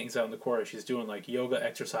Trini hangs out in the quarry, she's doing like yoga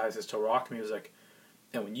exercises to rock music.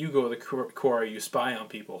 And when you go to the quarry, you spy on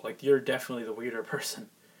people. Like you're definitely the weirder person.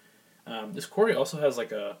 This quarry also has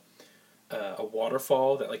like a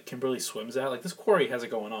waterfall that like Kimberly swims at. Like this quarry has it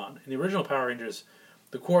going on. In the original Power Rangers,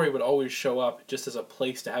 the quarry would always show up just as a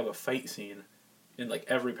place to have a fight scene in like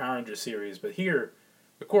every Power Rangers series. But here,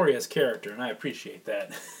 the quarry has character, and I appreciate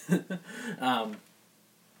that. um,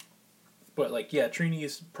 but like yeah,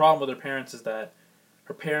 Trini's problem with her parents is that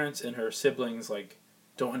her parents and her siblings like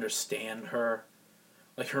don't understand her.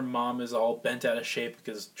 Like her mom is all bent out of shape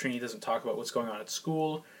because Trini doesn't talk about what's going on at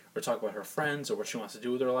school or talk about her friends or what she wants to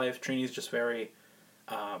do with her life. Trini's just very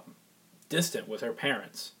um, distant with her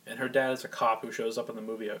parents, and her dad is a cop who shows up in the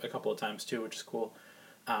movie a couple of times too, which is cool.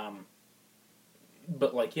 Um,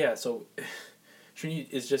 but like yeah, so Trini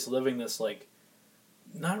is just living this like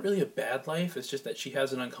not really a bad life. It's just that she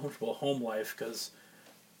has an uncomfortable home life because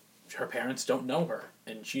her parents don't know her,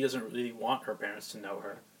 and she doesn't really want her parents to know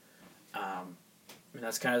her. And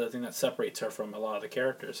that's kind of the thing that separates her from a lot of the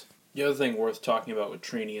characters. The other thing worth talking about with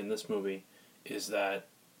Trini in this movie is that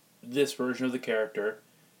this version of the character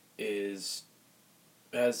has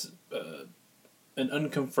an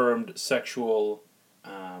unconfirmed sexual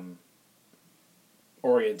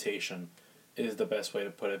orientation is the best way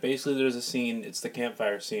to put it. Basically, there's a scene, it's the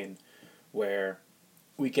campfire scene, where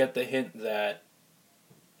we get the hint that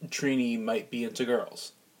Trini might be into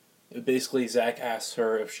girls. Basically, Zach asks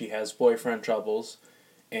her if she has boyfriend troubles,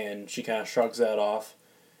 and she kind of shrugs that off.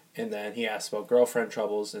 And then he asks about girlfriend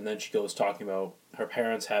troubles, and then she goes talking about her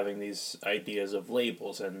parents having these ideas of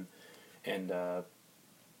labels and kind of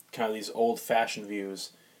these old-fashioned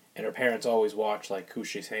views. And her parents always watch like who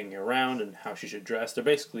she's hanging around and how she should dress. They're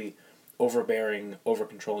basically overbearing,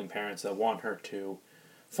 over-controlling parents that want her to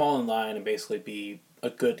fall in line and basically be a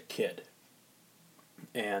good kid.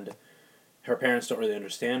 And her parents don't really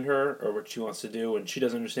understand her or what she wants to do, and she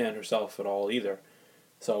doesn't understand herself at all either.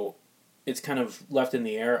 So it's kind of left in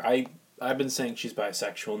the air. I've been saying she's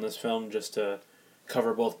bisexual in this film just to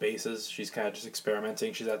cover both bases. She's kind of just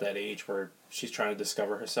experimenting. She's at that age where she's trying to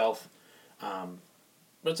discover herself.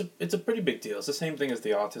 But it's a pretty big deal. It's the same thing as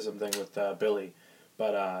the autism thing with Billy,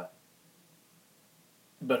 but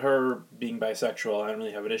her being bisexual, I don't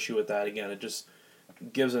really have an issue with that. Again, it just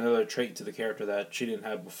gives another trait to the character that she didn't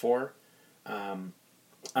have before.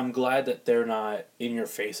 I'm glad that they're not in your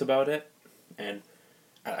face about it, and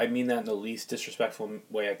I mean that in the least disrespectful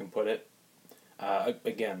way I can put it.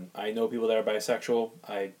 Again, I know people that are bisexual.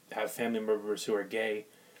 I have family members who are gay.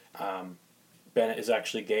 Bennett is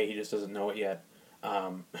actually gay. He just doesn't know it yet.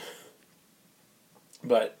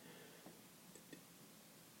 But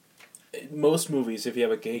most movies, if you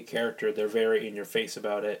have a gay character, they're very in your face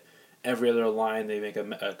about it. Every other line, they make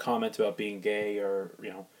a comment about being gay, or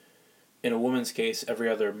in a woman's case, every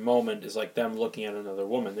other moment is like them looking at another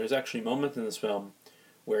woman. There's actually moments in this film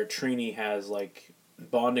where Trini has like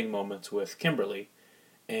bonding moments with Kimberly,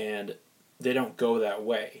 and they don't go that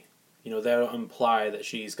way. They don't imply that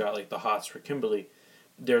she's got like the hots for Kimberly.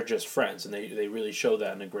 They're just friends, and they really show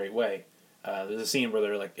that in a great way. There's a scene where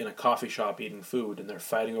they're like in a coffee shop eating food, and they're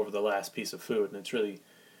fighting over the last piece of food, and it's really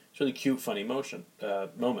cute, funny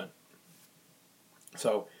moment.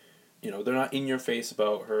 So, they're not in your face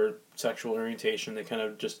about her sexual orientation. They kind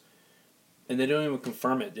of just, and they don't even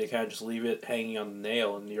confirm it. They kind of just leave it hanging on the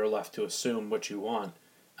nail, and you're left to assume what you want.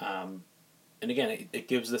 And again, it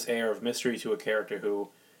gives this air of mystery to a character who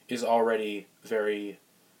is already very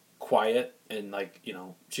quiet, and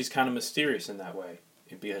she's kind of mysterious in that way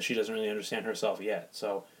because she doesn't really understand herself yet.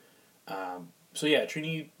 So yeah,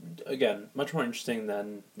 Trini, again, much more interesting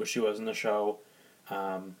than what she was in the show.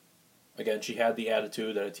 Again, she had the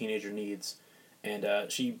attitude that a teenager needs,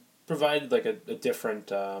 and she provided like a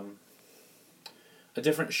different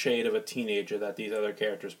shade of a teenager that these other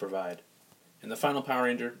characters provide. And the final Power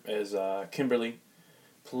Ranger is Kimberly,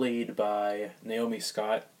 played by Naomi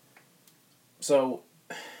Scott. So,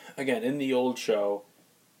 again, in the old show,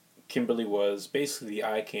 Kimberly was basically the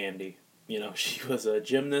eye candy. She was a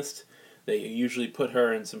gymnast. They usually put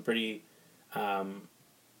her in some pretty, I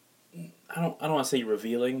don't want to say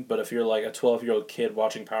revealing, but if you're like a 12-year-old kid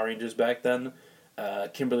watching Power Rangers back then,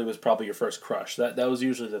 Kimberly was probably your first crush. That was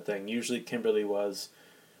usually the thing. Usually Kimberly was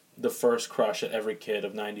the first crush that every kid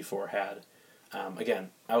of '94 had.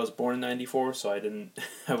 Again, I was born in '94, so I didn't.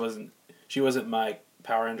 I wasn't. She wasn't my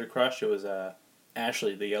Power Ranger crush. It was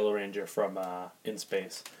Ashley, the Yellow Ranger from In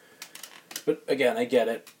Space. But again, I get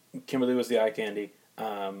it. Kimberly was the eye candy.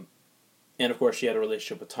 And of course, she had a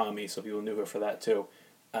relationship with Tommy, so people knew her for that too.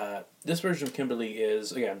 This version of Kimberly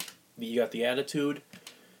is, again, you got the attitude,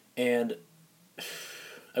 and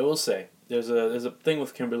I will say, there's a thing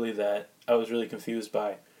with Kimberly that I was really confused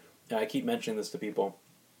by, and I keep mentioning this to people.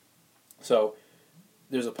 So,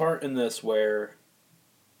 there's a part in this where,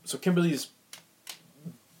 so Kimberly's,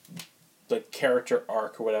 like, character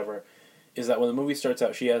arc or whatever, is that when the movie starts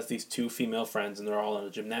out, she has these two female friends, and they're all on a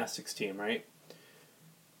gymnastics team, right?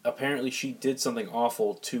 Apparently she did something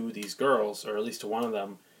awful to these girls, or at least to one of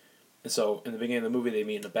them. And so in the beginning of the movie, they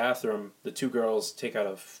meet in the bathroom. The two girls take out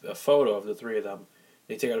a photo of the three of them.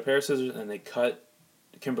 They take out a pair of scissors and they cut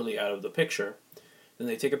Kimberly out of the picture. Then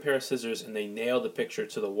they take a pair of scissors and they nail the picture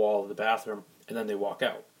to the wall of the bathroom, and then they walk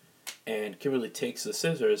out. And Kimberly takes the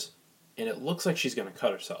scissors, and it looks like she's going to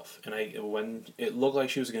cut herself. And when it looked like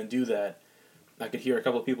she was going to do that, I could hear a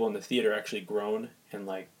couple of people in the theater actually groan and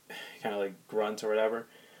like kind of like grunt or whatever.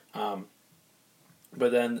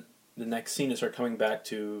 But then the next scene is her coming back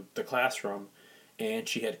to the classroom, and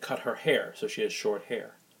she had cut her hair, so she has short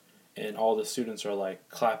hair. And all the students are like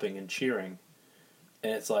clapping and cheering.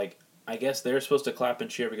 And it's like, I guess they're supposed to clap and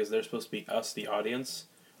cheer because they're supposed to be us, the audience.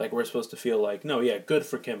 Like, we're supposed to feel like, no, yeah, good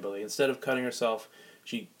for Kimberly. Instead of cutting herself,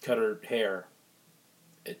 she cut her hair.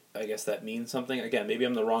 I guess that means something. Again, maybe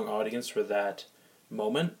I'm the wrong audience for that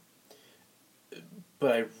moment.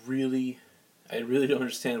 But I really don't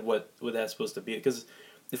understand what that's supposed to be. Because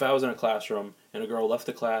if I was in a classroom and a girl left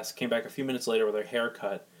the class, came back a few minutes later with her hair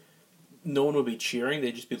cut, no one would be cheering.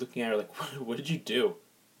 They'd just be looking at her like, what did you do?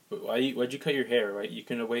 Why'd you cut your hair, right? You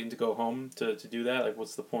couldn't wait to go home to do that? Like,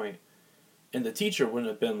 what's the point? And the teacher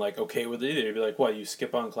wouldn't have been like, okay with it either. He'd be like, what, you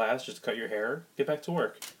skip on class, just cut your hair? Get back to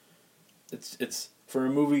work. It's for a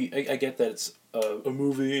movie, I get that it's a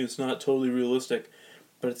movie, it's not totally realistic,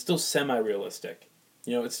 but it's still semi-realistic.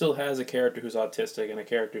 You know, it still has a character who's autistic and a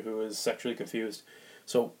character who is sexually confused.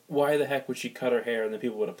 So why the heck would she cut her hair and then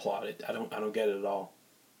people would applaud it? I don't get it at all.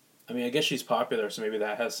 I mean, I guess she's popular, so maybe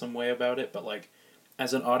that has some way about it, but like,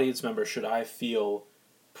 as an audience member, should I feel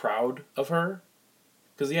proud of her?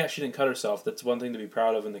 Because yeah, she didn't cut herself. That's one thing to be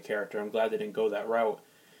proud of in the character. I'm glad they didn't go that route.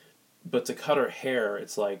 But to cut her hair,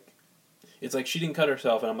 it's like she didn't cut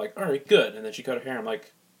herself, and I'm like, all right, good. And then she cut her hair, I'm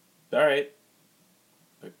like, all right,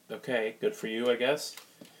 okay, good for you, I guess.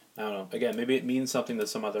 I don't know. Again, maybe it means something to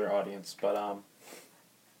some other audience, but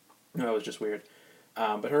no, it was just weird.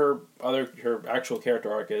 But her actual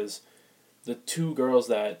character arc is the two girls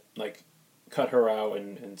that like cut her out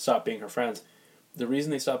and stopped being her friends. The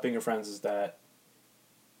reason they stopped being her friends is that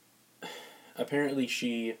apparently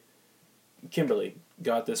Kimberly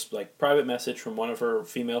got this like private message from one of her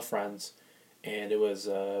female friends, and it was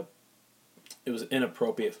an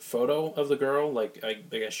inappropriate photo of the girl. Like I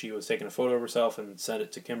guess she was taking a photo of herself and sent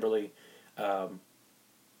it to Kimberly.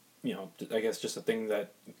 You know, I guess just a thing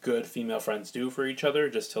that good female friends do for each other,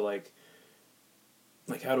 just to like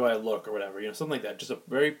how do I look or whatever, you know, something like that. Just a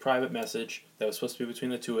very private message that was supposed to be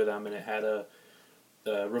between the two of them, and it had a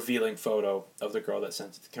revealing photo of the girl that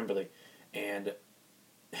sent it to Kimberly, and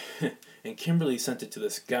and Kimberly sent it to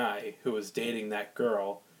this guy who was dating that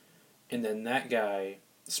girl, and then that guy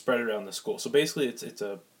spread it around the school. So basically, it's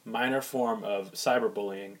a minor form of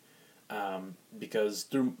cyberbullying. Because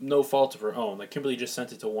through no fault of her own, like Kimberly just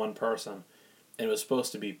sent it to one person, and it was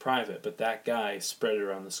supposed to be private, but that guy spread it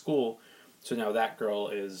around the school, so now that girl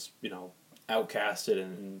is, you know, outcasted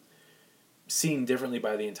and seen differently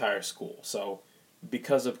by the entire school. So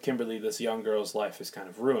because of Kimberly, this young girl's life is kind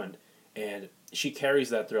of ruined, and she carries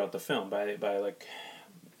that throughout the film by like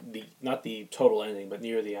not the total ending, but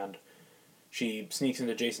near the end. She sneaks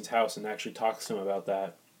into Jason's house and actually talks to him about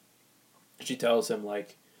that. She tells him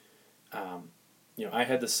like, you know, I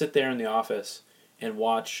had to sit there in the office and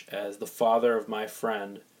watch as the father of my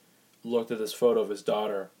friend looked at this photo of his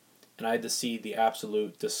daughter, and I had to see the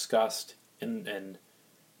absolute disgust and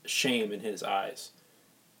shame in his eyes,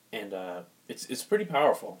 and it's pretty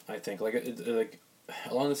powerful. I think like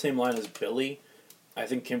along the same line as Billy, I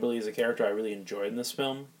think Kimberly is a character I really enjoyed in this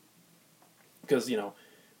film, because you know,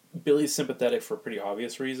 Billy's sympathetic for pretty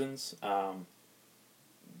obvious reasons.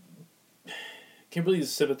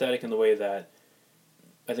 Kimberly's sympathetic in the way that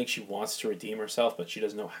I think she wants to redeem herself, but she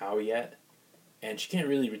doesn't know how yet. And she can't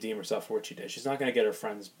really redeem herself for what she did. She's not going to get her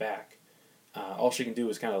friends back. All she can do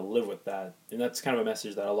is kind of live with that. And that's kind of a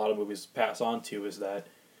message that a lot of movies pass on to, is that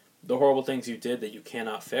the horrible things you did that you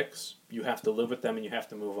cannot fix, you have to live with them and you have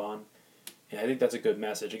to move on. And I think that's a good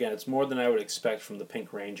message. Again, it's more than I would expect from the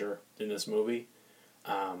Pink Ranger in this movie.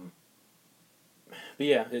 Um, but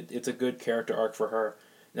yeah, it's a good character arc for her.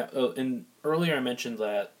 Now, and earlier I mentioned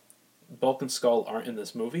that Bulk and Skull aren't in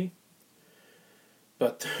this movie,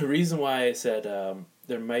 but the reason why I said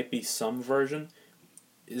there might be some version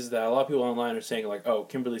is that a lot of people online are saying like, oh,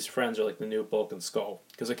 Kimberly's friends are like the new Bulk and Skull,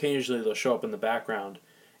 because occasionally they'll show up in the background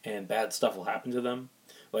and bad stuff will happen to them.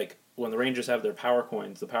 Like when the Rangers have their power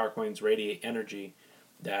coins, the power coins radiate energy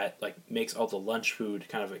that like makes all the lunch food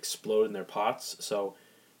kind of explode in their pots. So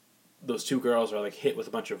those two girls are like hit with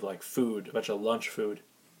a bunch of like food, a bunch of lunch food.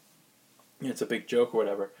 And it's a big joke or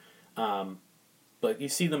whatever. But you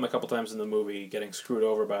see them a couple times in the movie getting screwed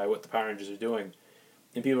over by what the Power Rangers are doing.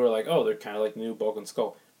 And people are like, oh, they're kind of like the new Bulk and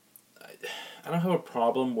Skull. I don't have a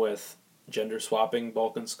problem with gender swapping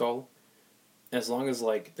Bulk and Skull, as long as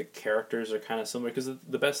like the characters are kind of similar. Because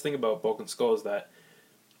the best thing about Bulk and Skull is that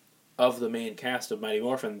of the main cast of Mighty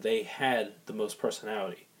Morphin, they had the most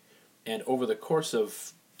personality. And over the course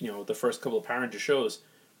of the first couple of Power Ranger shows,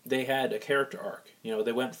 they had a character arc.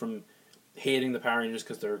 They went from hating the Power Rangers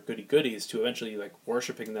because they're goody goodies to eventually like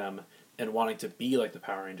worshiping them and wanting to be like the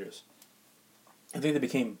Power Rangers. I think they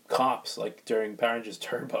became cops like during Power Rangers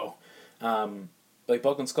Turbo. Like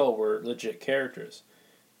Bulk and Skull were legit characters,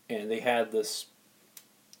 and they had this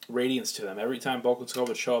radiance to them. Every time Bulk and Skull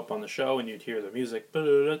would show up on the show, and you'd hear the music,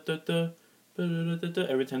 every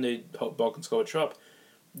time Bulk and Skull would show up,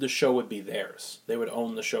 the show would be theirs. They would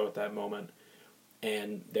own the show at that moment,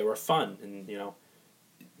 and they were fun. And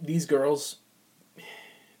these girls,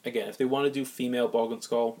 again, if they want to do female Bulk and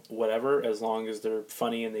Skull, whatever, as long as they're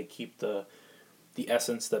funny and they keep the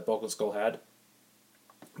essence that Bulk and Skull had.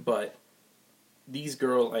 But these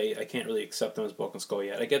girls, I can't really accept them as Bulk and Skull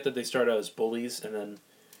yet. I get that they start out as bullies, and then,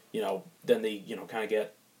 then they, kind of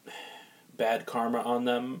get bad karma on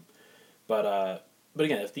them. But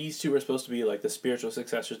again, if these two are supposed to be like the spiritual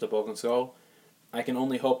successors to Bulk and Skull, I can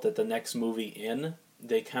only hope that the next movie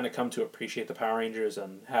they kind of come to appreciate the Power Rangers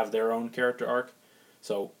and have their own character arc.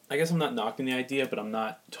 So I guess I'm not knocking the idea, but I'm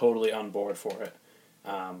not totally on board for it.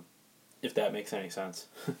 If that makes any sense.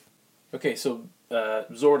 Okay, so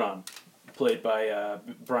Zordon, played by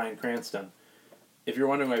Bryan Cranston. If you're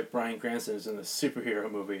wondering why Bryan Cranston is in this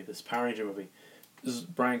superhero movie, this Power Ranger movie,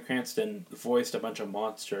 Bryan Cranston voiced a bunch of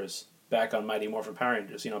monsters back on Mighty Morphin Power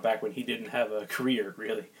Rangers, back when he didn't have a career,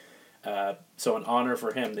 really. So in honor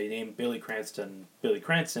for him, they named Billy Cranston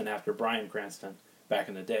after Bryan Cranston back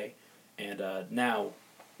in the day. And now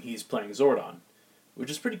he's playing Zordon,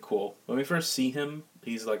 which is pretty cool. When we first see him,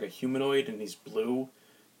 he's like a humanoid and he's blue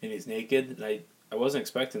and he's naked. And I wasn't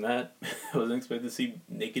expecting that. I wasn't expecting to see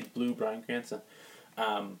naked blue Bryan Cranston.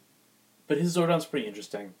 But his Zordon's pretty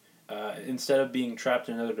interesting. Instead of being trapped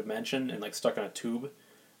in another dimension and like stuck on a tube,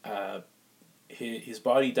 his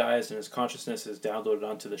body dies and his consciousness is downloaded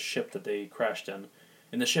onto the ship that they crashed in.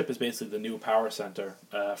 And the ship is basically the new power center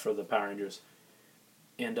for the Power Rangers.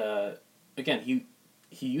 And again,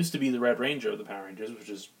 he used to be the Red Ranger of the Power Rangers, which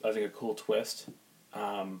is, I think, a cool twist.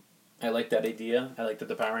 I like that idea. I like that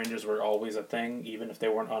the Power Rangers were always a thing, even if they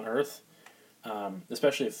weren't on Earth.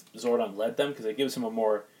 Especially if Zordon led them, because it gives him a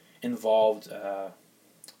more involved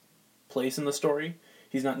place in the story.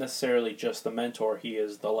 He's not necessarily just the mentor, he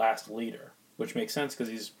is the last leader, which makes sense because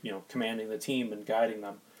he's commanding the team and guiding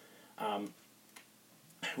them.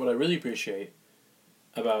 What I really appreciate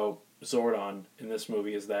about Zordon in this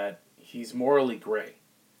movie is that he's morally gray.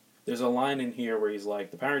 There's a line in here where he's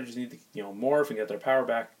like, the Power Rangers need to morph and get their power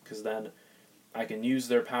back, because then I can use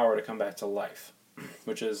their power to come back to life,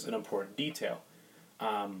 which is an important detail.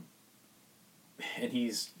 And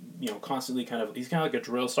he's constantly he's kind of like a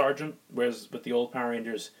drill sergeant, whereas with the old Power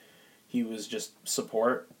Rangers, he was just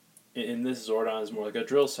support. In this, Zordon is more like a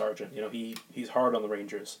drill sergeant. He's hard on the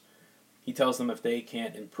Rangers. He tells them if they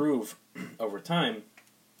can't improve over time,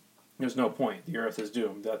 there's no point. The Earth is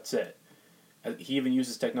doomed. That's it. He even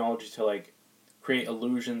uses technology to create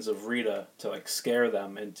illusions of Rita to scare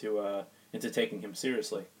them into taking him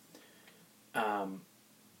seriously.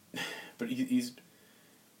 But he's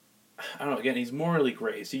I don't know. Again, he's morally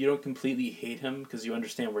gray, so you don't completely hate him because you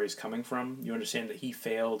understand where he's coming from. You understand that he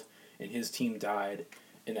failed and his team died,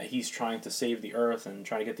 and that he's trying to save the Earth and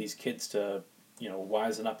trying to get these kids to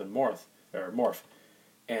wisen up and morph.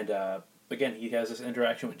 And again, he has this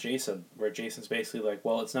interaction with Jason, where Jason's basically like,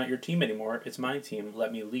 well, it's not your team anymore, it's my team,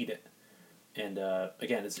 let me lead it. And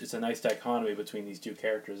again, it's a nice dichotomy between these two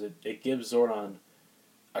characters. It gives Zordon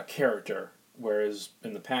a character, whereas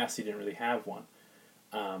in the past he didn't really have one.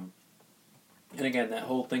 And again, that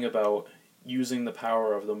whole thing about using the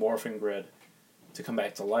power of the morphing grid to come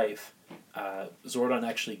back to life, Zordon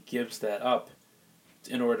actually gives that up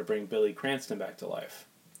in order to bring Billy Cranston back to life.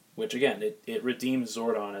 Which, again, it redeems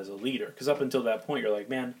Zordon as a leader. Because up until that point, you're like,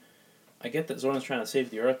 man, I get that Zordon's trying to save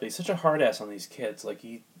the Earth, but he's such a hard-ass on these kids. Like,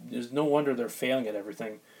 there's no wonder they're failing at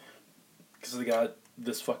everything. Because they got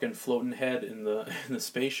this fucking floating head in the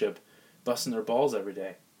spaceship busting their balls every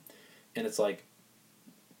day. And it's like,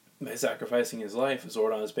 by sacrificing his life,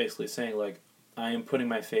 Zordon is basically saying, like, I am putting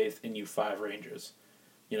my faith in you 5 Rangers.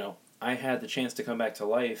 You know, I had the chance to come back to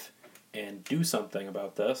life and do something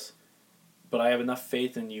about this, but I have enough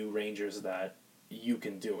faith in you Rangers that you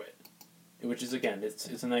can do it. Which is, again,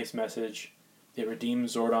 it's a nice message. It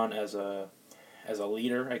redeems Zordon as a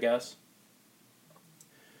leader, I guess.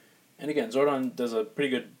 And again, Zordon does a pretty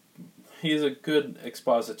good... He has a good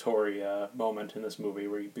expository moment in this movie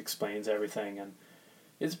where he explains everything, and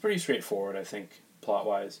it's pretty straightforward, I think,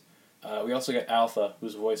 plot-wise. We also get Alpha,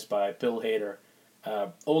 who's voiced by Bill Hader.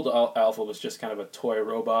 Old Alpha was just kind of a toy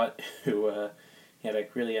robot who had a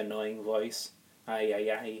really annoying voice. But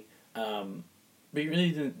he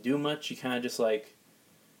really didn't do much. He kind of just like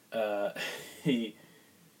he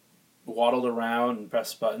waddled around and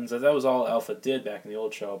pressed buttons. That was all Alpha did back in the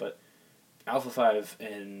old show. But Alpha 5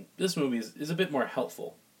 in this movie is a bit more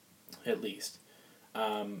helpful, at least.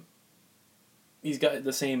 He's got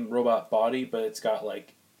the same robot body, but it's got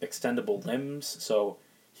like extendable limbs, so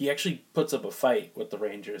he actually puts up a fight with the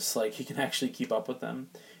Rangers. Like, he can actually keep up with them.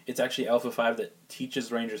 It's actually Alpha 5 that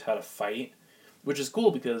teaches Rangers how to fight, which is cool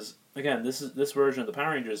because, again, this version of the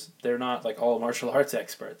Power Rangers, they're not like all martial arts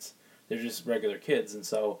experts. They're just regular kids, and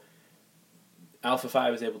so Alpha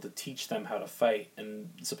 5 is able to teach them how to fight and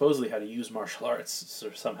supposedly how to use martial arts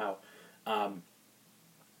somehow.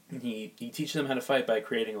 He teaches them how to fight by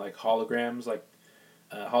creating like holograms, like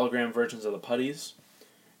hologram versions of the putties.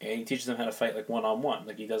 And he teaches them how to fight like one-on-one.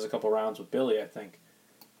 Like, he does a couple rounds with Billy, I think.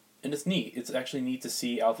 And it's neat. It's actually neat to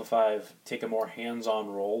see Alpha 5 take a more hands-on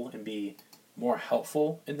role and be more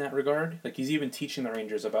helpful in that regard. Like, he's even teaching the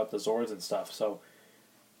Rangers about the Zords and stuff. So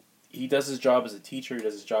he does his job as a teacher. He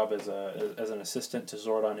does his job as an assistant to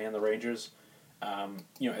Zordon and the Rangers.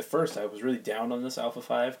 At first I was really down on this Alpha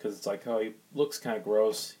 5 because it's like, oh, he looks kind of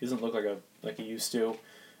gross. He doesn't look like he used to.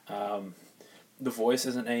 The voice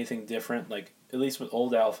isn't anything different. Like, at least with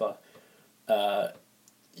old Alpha,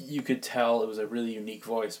 you could tell it was a really unique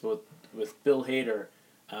voice. But with Bill Hader,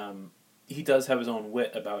 he does have his own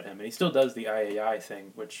wit about him, and he still does the I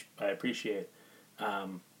thing, which I appreciate.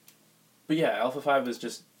 But yeah, Alpha 5 is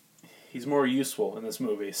just, he's more useful in this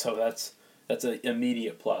movie, so that's an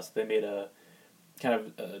immediate plus. They made a kind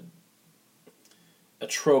of a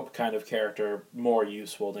trope kind of character more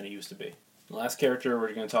useful than he used to be. The last character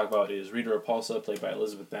we're going to talk about is Rita Repulsa, played by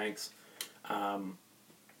Elizabeth Banks. I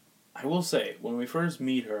will say, when we first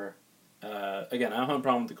meet her, again, I don't have a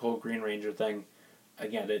problem with the whole Green Ranger thing.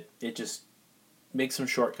 Again, it just makes some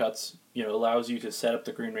shortcuts, allows you to set up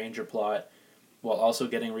the Green Ranger plot while also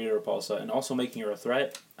getting Rita Repulsa and also making her a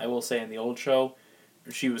threat. I will say, in the old show,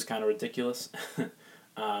 she was kind of ridiculous.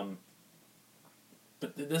 But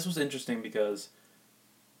this was interesting because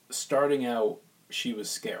starting out, she was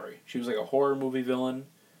scary. She was like a horror movie villain.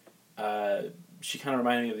 She kind of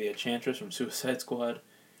reminded me of the Enchantress from Suicide Squad.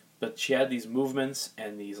 But she had these movements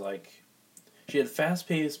and these, like... She had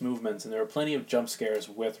fast-paced movements, and there were plenty of jump scares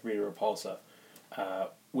with Rita Repulsa,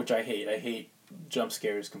 which I hate. I hate jump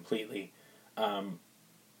scares completely.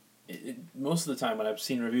 Most of the time when I've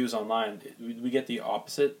seen reviews online, we get the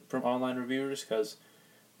opposite from online reviewers, because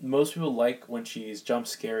most people like when she's jump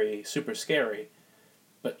scary, super scary,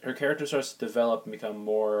 but her character starts to develop and become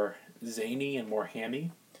more zany and more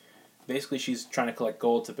hammy. Basically, she's trying to collect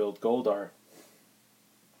gold to build Goldar,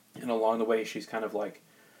 and along the way, she's kind of like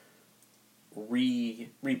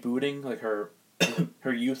rebooting, like her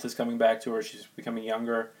her youth is coming back to her. She's becoming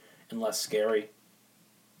younger and less scary.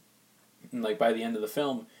 And like by the end of the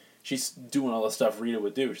film, she's doing all the stuff Rita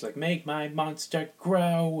would do. She's like, "Make my monster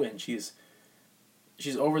grow," and she's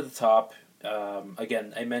over the top.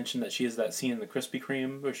 Again, I mentioned that she has that scene in the Krispy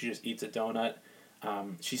Kreme where she just eats a donut.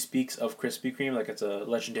 She speaks of Krispy Kreme like it's a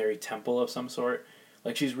legendary temple of some sort.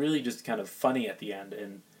 Like, she's really just kind of funny at the end,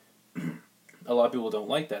 and a lot of people don't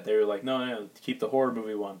like that. They're like, no, keep the horror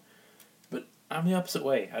movie one. But I'm the opposite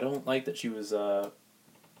way. I don't like that she was,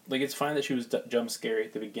 it's fine that she was jump scary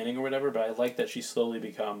at the beginning or whatever, but I like that she slowly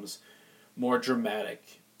becomes more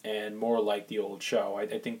dramatic and more like the old show. I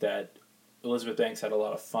think that Elizabeth Banks had a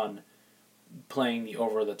lot of fun playing the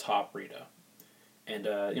over-the-top Rita. And,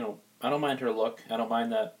 I don't mind her look. I don't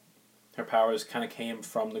mind that her powers kind of came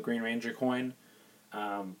from the Green Ranger coin,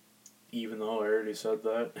 even though I already said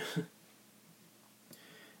that.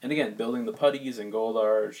 And again, building the putties and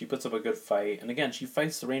Goldar, she puts up a good fight. And again, she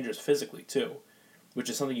fights the Rangers physically too, which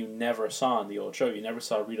is something you never saw in the old show. You never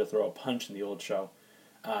saw Rita throw a punch in the old show.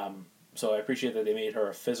 So I appreciate that they made her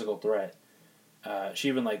a physical threat. She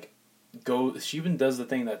even she even does the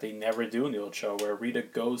thing that they never do in the old show, where Rita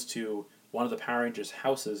goes to one of the Power Rangers'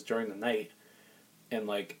 houses during the night, and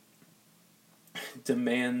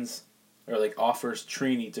demands or offers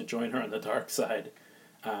Trini to join her on the dark side.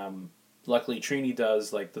 Luckily, Trini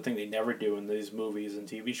does the thing they never do in these movies and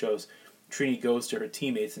TV shows. Trini goes to her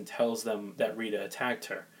teammates and tells them that Rita attacked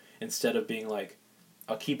her, instead of being like,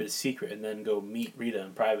 "I'll keep it a secret and then go meet Rita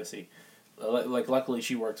in privacy." Luckily,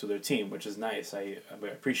 she works with her team, which is nice. I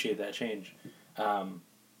appreciate that change. But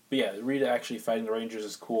yeah, Rita actually fighting the Rangers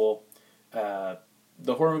is cool. The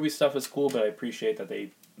horror movie stuff is cool, but I appreciate that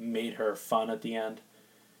they made her fun at the end.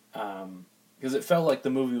 Because it felt like the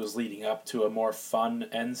movie was leading up to a more fun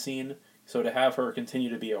end scene. So to have her continue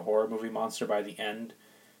to be a horror movie monster by the end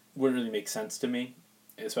wouldn't really make sense to me,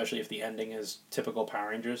 especially if the ending is typical Power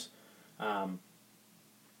Rangers.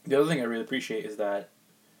 The other thing I really appreciate is that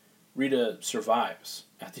Rita survives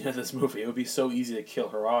at the end of this movie. It would be so easy to kill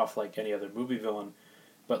her off like any other movie villain,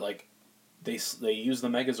 but they use the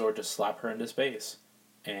Megazord to slap her into space,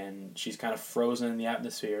 and she's kind of frozen in the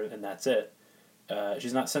atmosphere, and that's it.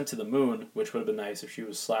 She's not sent to the moon, which would have been nice if she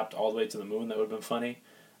was slapped all the way to the moon. That would have been funny.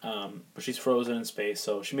 But she's frozen in space,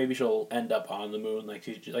 so she'll end up on the moon,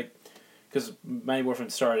 because Mighty Morphin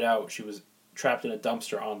started out, she was trapped in a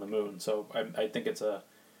dumpster on the moon. So I think it's a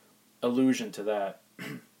allusion to that.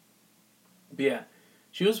 But yeah,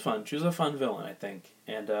 she was fun. She was a fun villain, I think.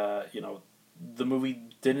 And, the movie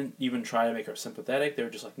didn't even try to make her sympathetic. They were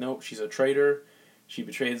just like, nope, she's a traitor. She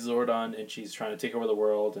betrays Zordon, and she's trying to take over the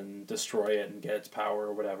world and destroy it and get its power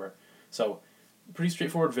or whatever. So, pretty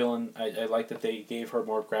straightforward villain. I like that they gave her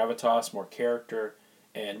more gravitas, more character,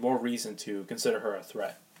 and more reason to consider her a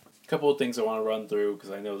threat. A couple of things I want to run through,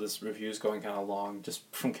 because I know this review is going kind of long, just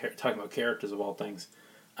from talking about characters of all things.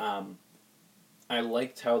 I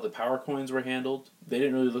liked how the power coins were handled. They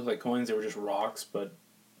didn't really look like coins, they were just rocks, but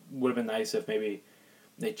would have been nice if maybe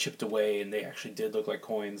they chipped away and they actually did look like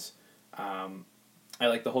coins. I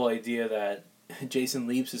like the whole idea that Jason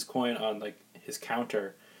leaves his coin on his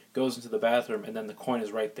counter, goes into the bathroom, and then the coin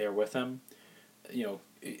is right there with him.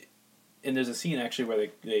 And there's a scene actually where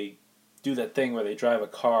they do that thing where they drive a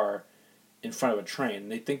car in front of a train.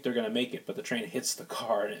 They think they're going to make it, but the train hits the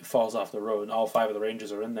car and it falls off the road, and all 5 of the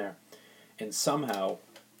Rangers are in there. And somehow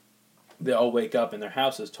they all wake up and their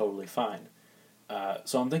house is totally fine.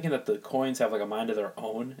 So I'm thinking that the coins have a mind of their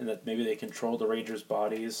own, and that maybe they control the Rangers'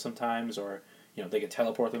 bodies sometimes, or they can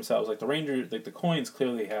teleport themselves. The coins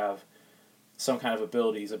clearly have some kind of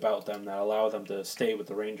abilities about them that allow them to stay with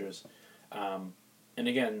the Rangers. And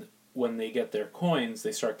again, when they get their coins,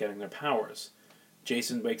 they start getting their powers.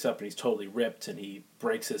 Jason wakes up and he's totally ripped, and he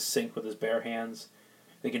breaks his sink with his bare hands.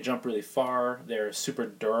 They can jump really far. They're super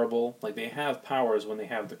durable. They have powers when they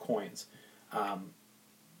have the coins.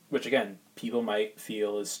 Which, again, people might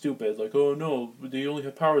feel is stupid. Oh, no, they only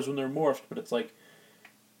have powers when they're morphed. But it's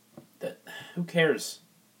that. Who cares?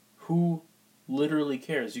 Who literally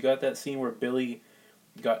cares? You got that scene where Billy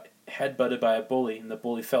got headbutted by a bully, and the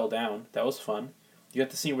bully fell down. That was fun. You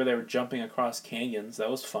got the scene where they were jumping across canyons.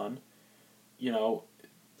 That was fun. I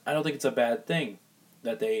don't think it's a bad thing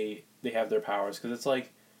that they have their powers, because it's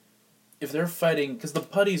if they're fighting, because the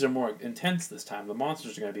putties are more intense this time, the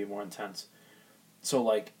monsters are going to be more intense.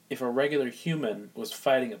 So if a regular human was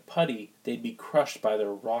fighting a putty, they'd be crushed by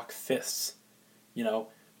their rock fists.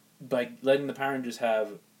 By letting the Power Rangers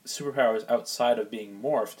have superpowers outside of being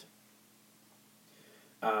morphed,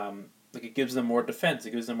 it gives them more defense,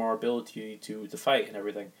 it gives them more ability to fight and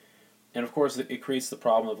everything. And of course it creates the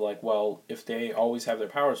problem of if they always have their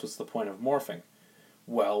powers, what's the point of morphing?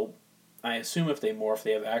 Well, I assume if they morph,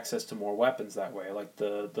 they have access to more weapons that way, like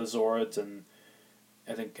the Zords, and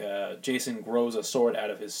I think Jason grows a sword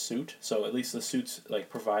out of his suit, so at least the suits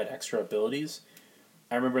provide extra abilities.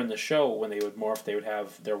 I remember in the show when they would morph, they would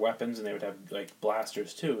have their weapons, and they would have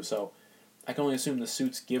blasters too, so I can only assume the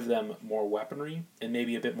suits give them more weaponry and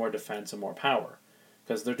maybe a bit more defense and more power,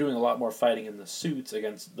 because they're doing a lot more fighting in the suits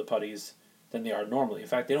against the putties than they are normally. In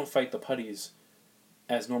fact, they don't fight the putties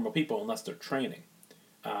as normal people unless they're training.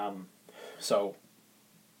 So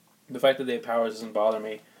the fact that they have powers doesn't bother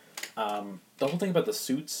me. The whole thing about the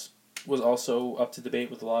suits was also up to debate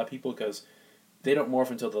with a lot of people, because they don't morph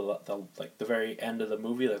until the very end of the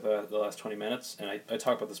movie, the last 20 minutes. And I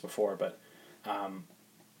talked about this before, but I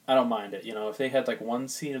don't mind it. If they had one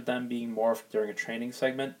scene of them being morphed during a training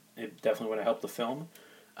segment, it definitely would have helped the film.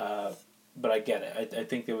 but I get it. I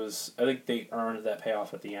think I think they earned that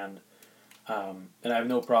payoff at the end. And I have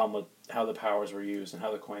no problem with how the powers were used and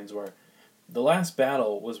how the coins were. The last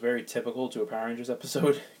battle was very typical to a Power Rangers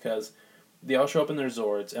episode because they all show up in their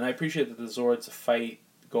Zords, and I appreciate that the Zords fight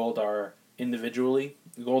Goldar individually.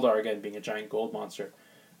 Goldar, again, being a giant gold monster.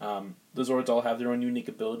 The Zords all have their own unique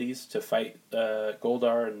abilities to fight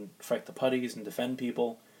Goldar and fight the putties and defend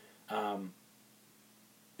people. And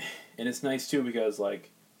it's nice, too, because, like,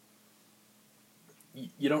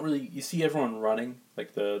 you don't really... You see everyone running,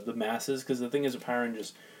 like, the masses, because the thing is with Power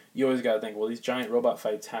Rangers, you always gotta think, well, these giant robot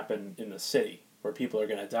fights happen in the city, where people are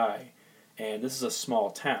gonna die. And this is a small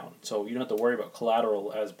town, so you don't have to worry about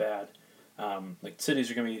collateral as bad. Like, cities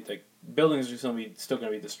are going to be, like, buildings are still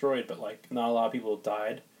going to be destroyed, but, like, not a lot of people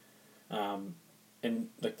died. And,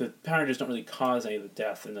 like, the Power Rangers don't really cause any of the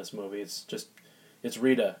death in this movie. It's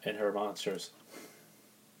Rita and her monsters.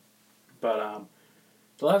 But,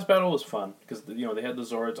 the last battle was fun, because, they had the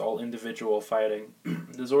Zords all individual fighting.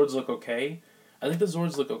 The Zords look okay. I think the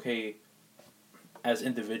Zords look okay as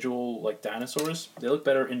individual, like, dinosaurs. They look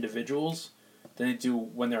better individuals than they do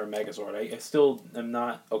when they're a Megazord. I still am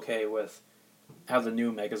not okay with how the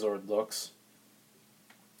new Megazord looks.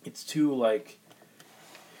 It's too, like...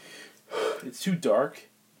 It's too dark,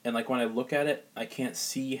 and, like, when I look at it, I can't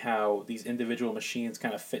see how these individual machines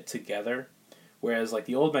kind of fit together. Whereas, like,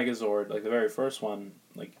 the old Megazord, like, the very first one,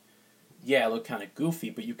 like, yeah, it looked kind of goofy,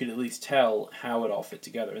 but you could at least tell how it all fit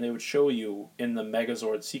together. And they would show you in the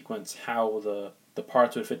Megazord sequence how the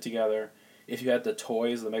parts would fit together. If you had the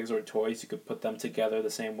toys, the Megazord toys, you could put them together the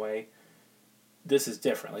same way. This is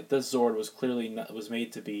different. Like, this Zord was clearly was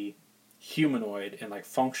made to be humanoid and, like,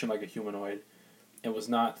 function like a humanoid. It was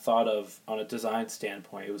not thought of on a design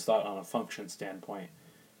standpoint. It was thought on a function standpoint.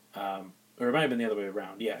 Or it might have been the other way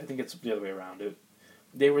around. Yeah, I think it's the other way around.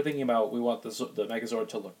 They were thinking about, we want the Megazord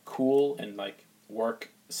to look cool and, like,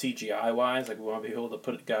 work CGI-wise. Like, we want to be able to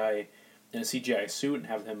put a guy in a CGI suit and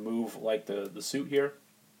have him move like the suit here.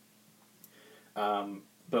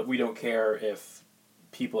 But we don't care if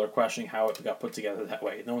people are questioning how it got put together that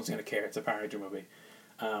way. No one's going to care. It's a Power Ranger movie.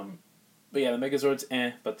 But yeah, the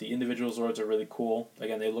Megazords, but the individual Zords are really cool.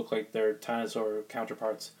 Again, they look like their dinosaur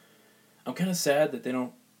counterparts. I'm kind of sad that they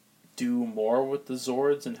don't do more with the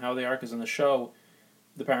Zords and how they are, because in the show,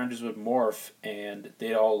 the Power Rangers would morph, and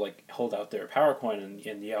they'd all, like, hold out their power coin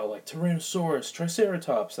and yell, like, Tyrannosaurus,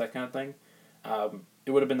 Triceratops, that kind of thing.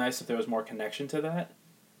 It would have been nice if there was more connection to that.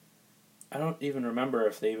 I don't even remember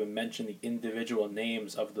if they even mentioned the individual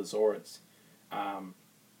names of the Zords.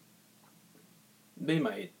 They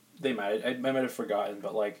might. I might have forgotten,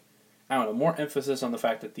 but, like, I don't know, more emphasis on the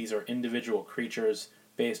fact that these are individual creatures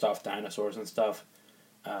based off dinosaurs and stuff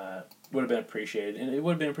would have been appreciated. And it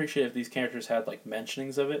would have been appreciated if these characters had, like,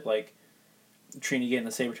 mentionings of it, like Trini getting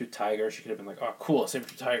the saber-tooth tiger. She could have been like, oh, cool, a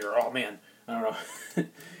saber-tooth tiger, oh, man. I don't know. I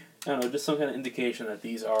don't know, just some kind of indication that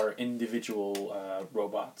these are individual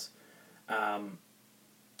robots.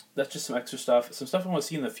 That's just some extra stuff. Some stuff I want to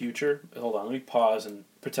see in the future. Hold on, let me pause and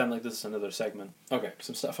pretend like this is another segment. Okay,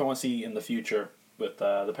 some stuff I want to see in the future with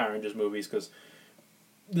the Power Rangers movies, because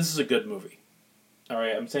this is a good movie.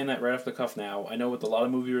 Alright, I'm saying that right off the cuff now. I know with a lot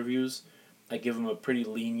of movie reviews, I give them a pretty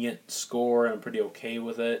lenient score and I'm pretty okay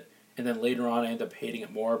with it. And then later on I end up hating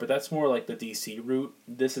it more, but that's more like the DC route.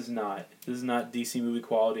 This is not. This is not DC movie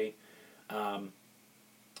quality.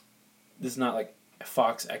 This is not like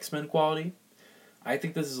Fox X-Men quality. I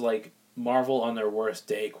think this is like Marvel on their worst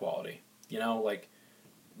day quality. You know, like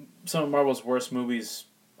some of Marvel's worst movies,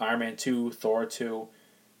 Iron Man 2, Thor 2,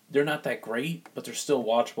 they're not that great, but they're still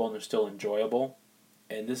watchable and they're still enjoyable.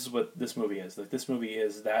 And this is what this movie is. Like, this movie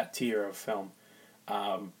is that tier of film.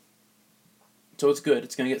 So it's good.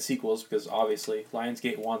 It's going to get sequels because, obviously,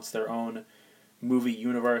 Lionsgate wants their own movie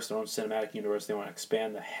universe, their own cinematic universe. They want to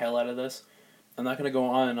expand the hell out of this. I'm not going to go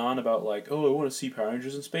on and on about, like, oh, I want to see Power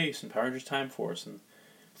Rangers in space and Power Rangers Time Force and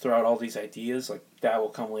throw out all these ideas. Like, that will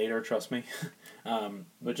come later, trust me.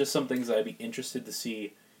 But just some things that I'd be interested to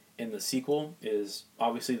see in the sequel is,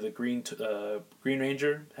 obviously, the Green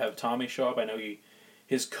Ranger, have Tommy show up. I know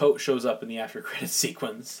his coat shows up in the after credits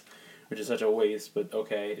sequence, which is such a waste, but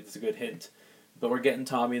okay, it's a good hint. But we're getting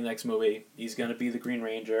Tommy in the next movie. He's going to be the Green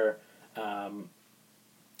Ranger. I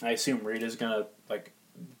assume Rita's going to, like,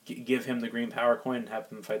 give him the green power coin and have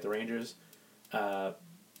them fight the Rangers.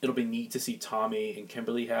 It'll be neat to see Tommy and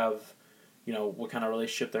Kimberly have, you know, what kind of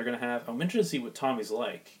relationship they're going to have. I'm interested to see what Tommy's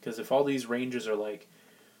like, because if all these Rangers are like,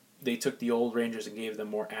 they took the old Rangers and gave them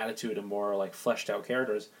more attitude and more, like, fleshed out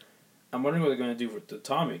characters, I'm wondering what they're going to do with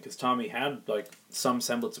Tommy, because Tommy had, like, some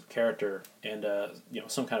semblance of character and, you know,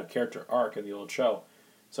 some kind of character arc in the old show.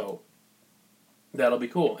 So, That'll be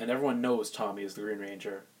cool, and everyone knows Tommy is the Green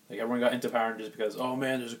Ranger. Like everyone got into Power Rangers because, oh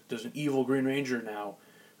man, there's an evil Green Ranger now,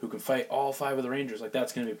 who can fight all five of the Rangers. Like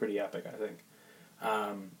that's gonna be pretty epic, I think.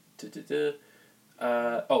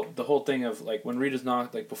 The whole thing of like when Rita's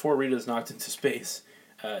knocked, like before Rita's knocked into space,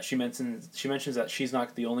 she mentions that she's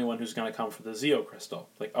not the only one who's gonna come for the Zeo Crystal.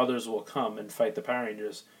 Like others will come and fight the Power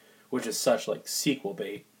Rangers, which is such like sequel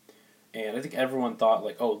bait. And I think everyone thought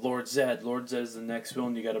like, oh, Lord Zed's the next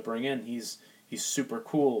villain you got to bring in. He's super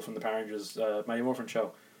cool from the Power Rangers Mighty Morphin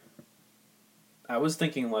show. I was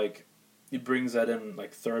thinking like, he brings that in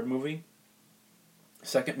like third movie.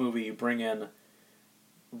 Second movie, you bring in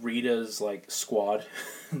Rita's like squad,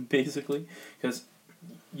 basically, because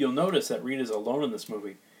you'll notice that Rita's alone in this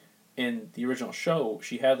movie. In the original show,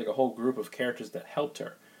 she had like a whole group of characters that helped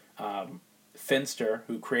her. Finster,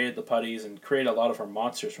 who created the putties and created a lot of her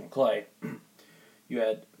monsters from clay. You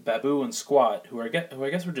had Babu and Squat, who I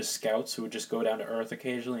guess were just scouts who would just go down to Earth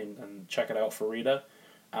occasionally and check it out for Rita.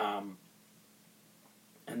 And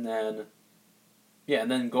then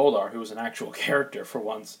Goldar, who was an actual character for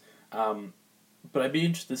once. But I'd be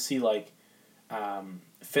interested to see like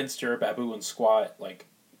Finster, Babu, and Squat like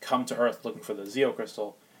come to Earth looking for the Zeo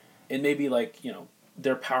Crystal, and maybe like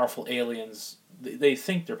they're powerful aliens. They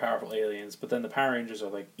think they're powerful aliens, but then the Power Rangers are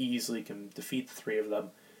like easily can defeat the three of them,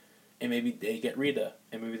 and maybe they get Rita,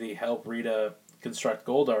 and maybe they help Rita construct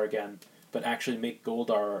Goldar again, but actually make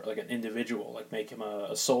Goldar like an individual, like make him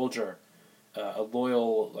a soldier, a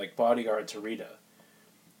loyal like bodyguard to Rita,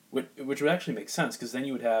 which would actually make sense because then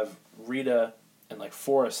you would have Rita and like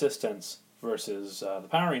 4 assistants versus the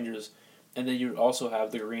Power Rangers, and then you'd also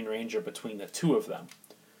have the Green Ranger between the two of them.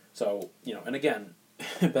 So and again,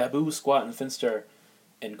 Babu, Squat, and Finster,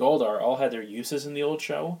 and Goldar all had their uses in the old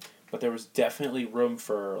show, but there was definitely room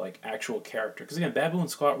for like actual character. Because again, Babu and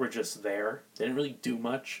Squat were just there; they didn't really do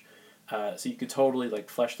much. So you could totally like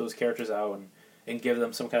flesh those characters out and give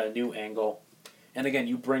them some kind of new angle. And again,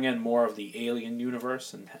 you bring in more of the alien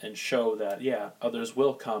universe and show that others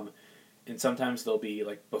will come, and sometimes they'll be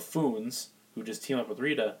like buffoons who just team up with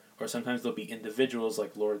Rita, or sometimes they'll be individuals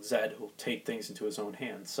like Lord Zed who'll take things into his own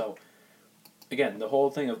hands. So again, the whole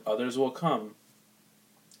thing of others will come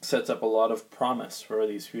sets up a lot of promise for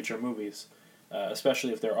these future movies,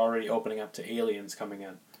 especially if they're already opening up to aliens coming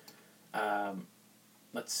in.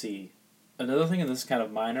 Let's see. Another thing, and this is kind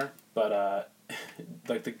of minor, but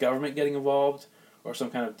like the government getting involved or some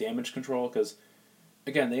kind of damage control, because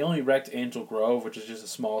again, they only wrecked Angel Grove, which is just a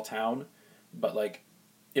small town, but like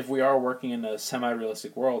if we are working in a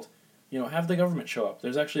semi-realistic world, have the government show up.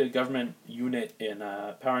 There's actually a government unit in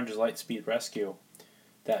Power Rangers Lightspeed Rescue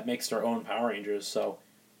that makes their own Power Rangers, so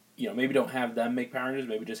maybe don't have them make Power Rangers,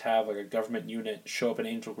 maybe just have like a government unit show up in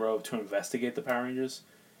Angel Grove to investigate the Power Rangers.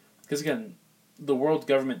 Because again, the world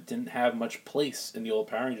government didn't have much place in the old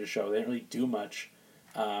Power Rangers show. They didn't really do much.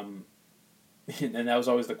 And that was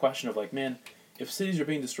always the question of like, man, if cities are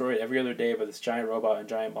being destroyed every other day by this giant robot and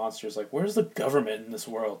giant monsters, like where's the government in this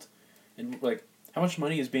world? And like how much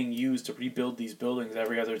money is being used to rebuild these buildings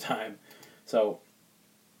every other time? So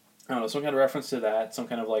I don't know, some kind of reference to that, some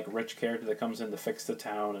kind of like rich character that comes in to fix the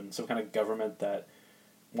town, and some kind of government that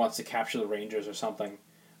wants to capture the Rangers or something.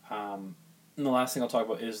 And the last thing I'll talk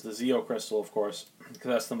about is the Zeo Crystal, of course, because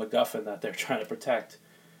that's the MacGuffin that they're trying to protect.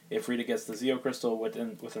 If Rita gets the Zeo Crystal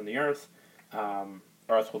within the Earth,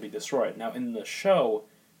 Earth will be destroyed. Now, in the show,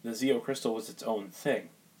 the Zeo Crystal was its own thing.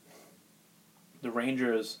 The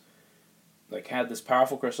Rangers like had this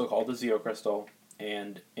powerful crystal called the Zeo Crystal,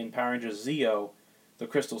 and in Power Rangers Zeo, the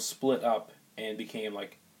crystal split up and became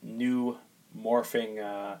like new morphing.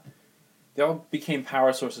 They all became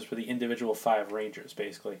power sources for the individual 5 Rangers,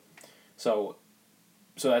 basically. So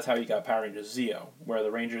that's how you got Power Rangers Zeo, where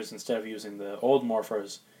the Rangers, instead of using the old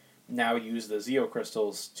morphers, now use the Zeo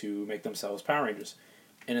crystals to make themselves Power Rangers.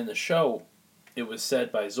 And in the show, it was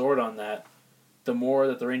said by Zordon that the more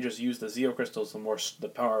that the Rangers use the Zeo crystals, the more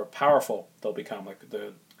powerful they'll become. Like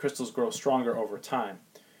the crystals grow stronger over time,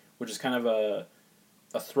 which is kind of a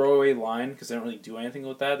throwaway line because they don't really do anything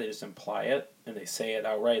with that. They just imply it and they say it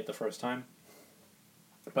outright the first time.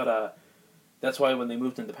 But that's why when they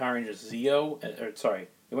moved into Power Rangers Zeo,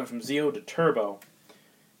 they went from Zeo to Turbo,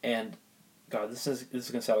 and God, this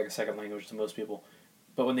is gonna sound like a second language to most people.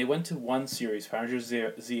 But when they went to one series, Power Rangers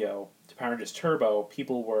Zeo to Power Rangers Turbo,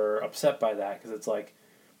 people were upset by that because it's like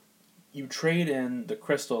you trade in the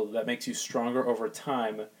crystal that makes you stronger over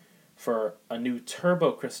time for a new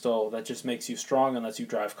turbo crystal that just makes you strong and lets you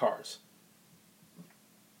drive cars.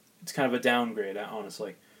 It's kind of a downgrade,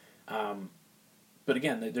 honestly. But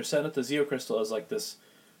again, they're setting up the Zeo crystal as like this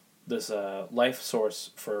life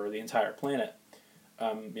source for the entire planet.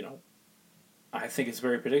 I think it's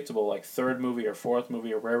very predictable, like third movie or fourth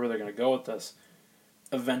movie or wherever they're going to go with this,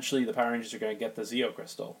 eventually the Power Rangers are going to get the Zeo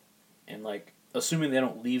Crystal. And, like, assuming they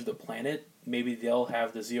don't leave the planet, maybe they'll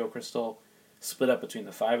have the Zeo Crystal split up between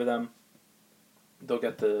the 5 of them. They'll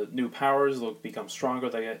get the new powers, they'll become stronger,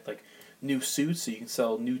 they get, like, new suits, so you can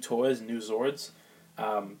sell new toys and new Zords.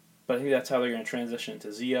 But I think that's how they're going to transition to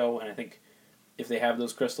Zeo, and I think if they have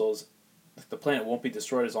those crystals, the planet won't be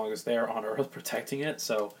destroyed as long as they're on Earth protecting it,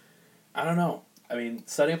 so I don't know. I mean,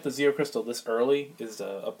 setting up the Zeo Crystal this early is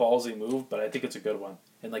a ballsy move, but I think it's a good one.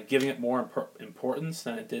 And, like, giving it more importance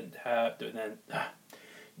than it did have,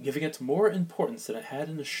 giving it more importance than it had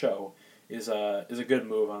in the show is a good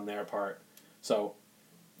move on their part. So,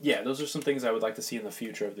 yeah, those are some things I would like to see in the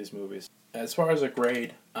future of these movies. As far as a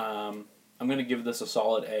grade, I'm going to give this a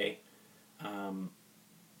solid A.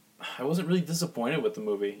 I wasn't really disappointed with the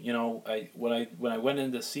movie. You know, when I went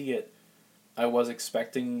in to see it, I wasn't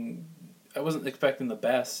expecting the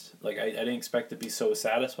best. Like, I didn't expect to be so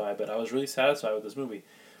satisfied, but I was really satisfied with this movie.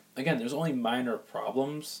 Again, there's only minor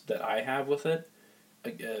problems that I have with it.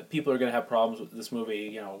 People are going to have problems with this movie,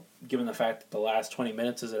 you know, given the fact that the last 20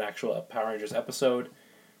 minutes is an actual Power Rangers episode.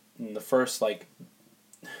 And the first, like,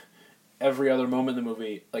 every other moment in the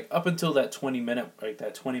movie, like, up until that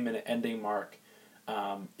 20-minute ending mark,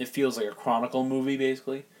 it feels like a chronicle movie,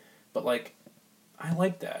 basically. But, like, I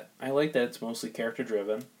like that. I like that it's mostly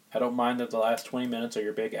character-driven. I don't mind that the last 20 minutes are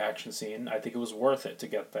your big action scene. I think it was worth it to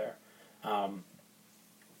get there. The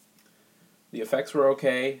effects were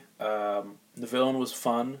okay. The villain was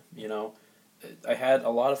fun, you know. I had a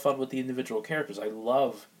lot of fun with the individual characters. I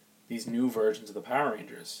love these new versions of the Power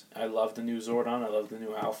Rangers. I love the new Zordon. I love the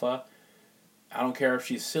new Alpha. I don't care if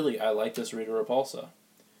she's silly. I like this Rita Repulsa.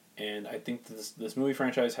 And I think this movie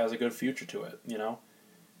franchise has a good future to it, you know.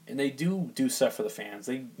 And they do stuff for the fans.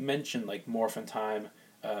 They mention, like, Morphin Time.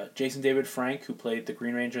 Jason David Frank, who played the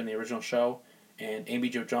Green Ranger in the original show, and Amy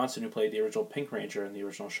Jo Johnson, who played the original Pink Ranger in the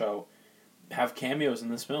original show, have cameos in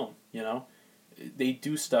this film, you know? They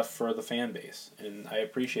do stuff for the fan base, and I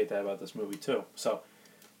appreciate that about this movie, too. So,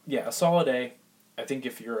 yeah, a solid A. I think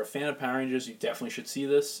if you're a fan of Power Rangers, you definitely should see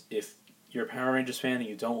this. If you're a Power Rangers fan and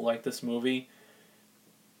you don't like this movie,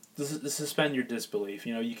 suspend your disbelief.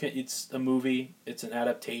 You know, it's a movie, it's an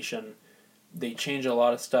adaptation, they change a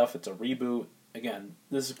lot of stuff, it's a reboot. Again,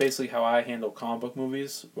 this is basically how I handle comic book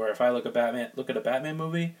movies, where if I look at a Batman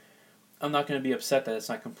movie, I'm not going to be upset that it's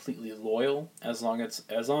not completely loyal, as long as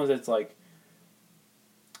it's, like,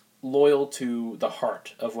 loyal to the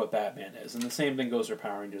heart of what Batman is. And the same thing goes for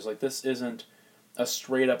Power Rangers. Like, this isn't a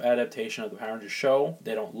straight-up adaptation of the Power Rangers show.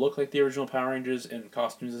 They don't look like the original Power Rangers in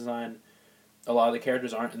costume design. A lot of the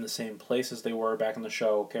characters aren't in the same place as they were back in the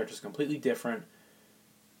show. Characters are completely different.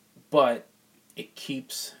 But it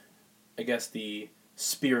keeps, I guess, the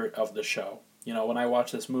spirit of the show. You know, when I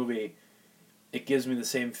watch this movie, it gives me the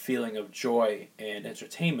same feeling of joy and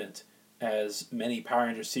entertainment as many Power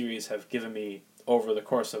Rangers series have given me over the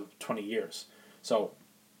course of 20 years. So,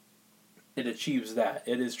 it achieves that.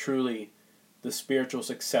 It is truly the spiritual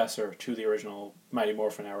successor to the original Mighty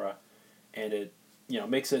Morphin era. And it, you know,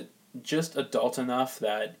 makes it just adult enough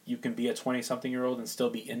that you can be a 20-something-year-old and still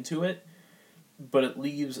be into it, but it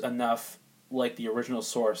leaves enough like the original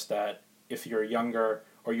source that if you're younger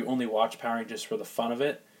or you only watch Power Rangers for the fun of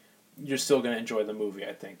it, you're still going to enjoy the movie,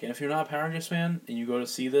 I think. And if you're not a Power Rangers fan and you go to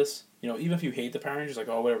see this, you know, even if you hate the Power Rangers, like,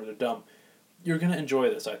 oh, whatever, they're dumb, you're going to enjoy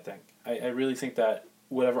this, I think. I really think that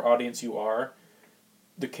whatever audience you are,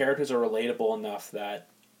 the characters are relatable enough that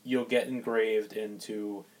you'll get engraved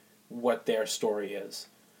into what their story is.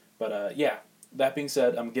 But, yeah, that being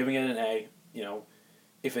said, I'm giving it an A. You know,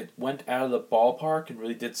 if it went out of the ballpark and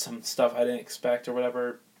really did some stuff I didn't expect or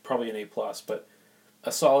whatever, probably an A+. But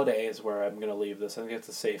a solid A is where I'm going to leave this. I think it's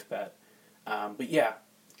a safe bet. But, yeah,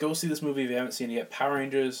 go see this movie if you haven't seen it yet. Power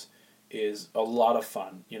Rangers is a lot of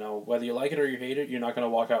fun. You know, whether you like it or you hate it, you're not going to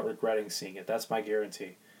walk out regretting seeing it. That's my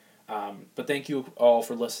guarantee. But thank you all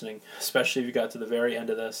for listening, especially if you got to the very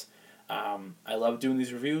end of this. I love doing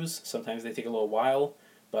these reviews. Sometimes they take a little while,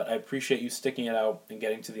 but I appreciate you sticking it out and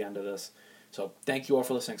getting to the end of this. So thank you all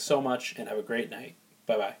for listening so much, and have a great night.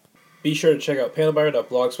 Bye-bye. Be sure to check out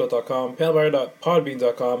panelbuyer.blogspot.com,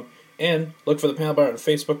 panelbuyer.podbean.com, and look for the Panel Buyer on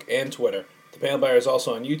Facebook and Twitter. The Panel Buyer is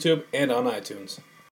also on YouTube and on iTunes.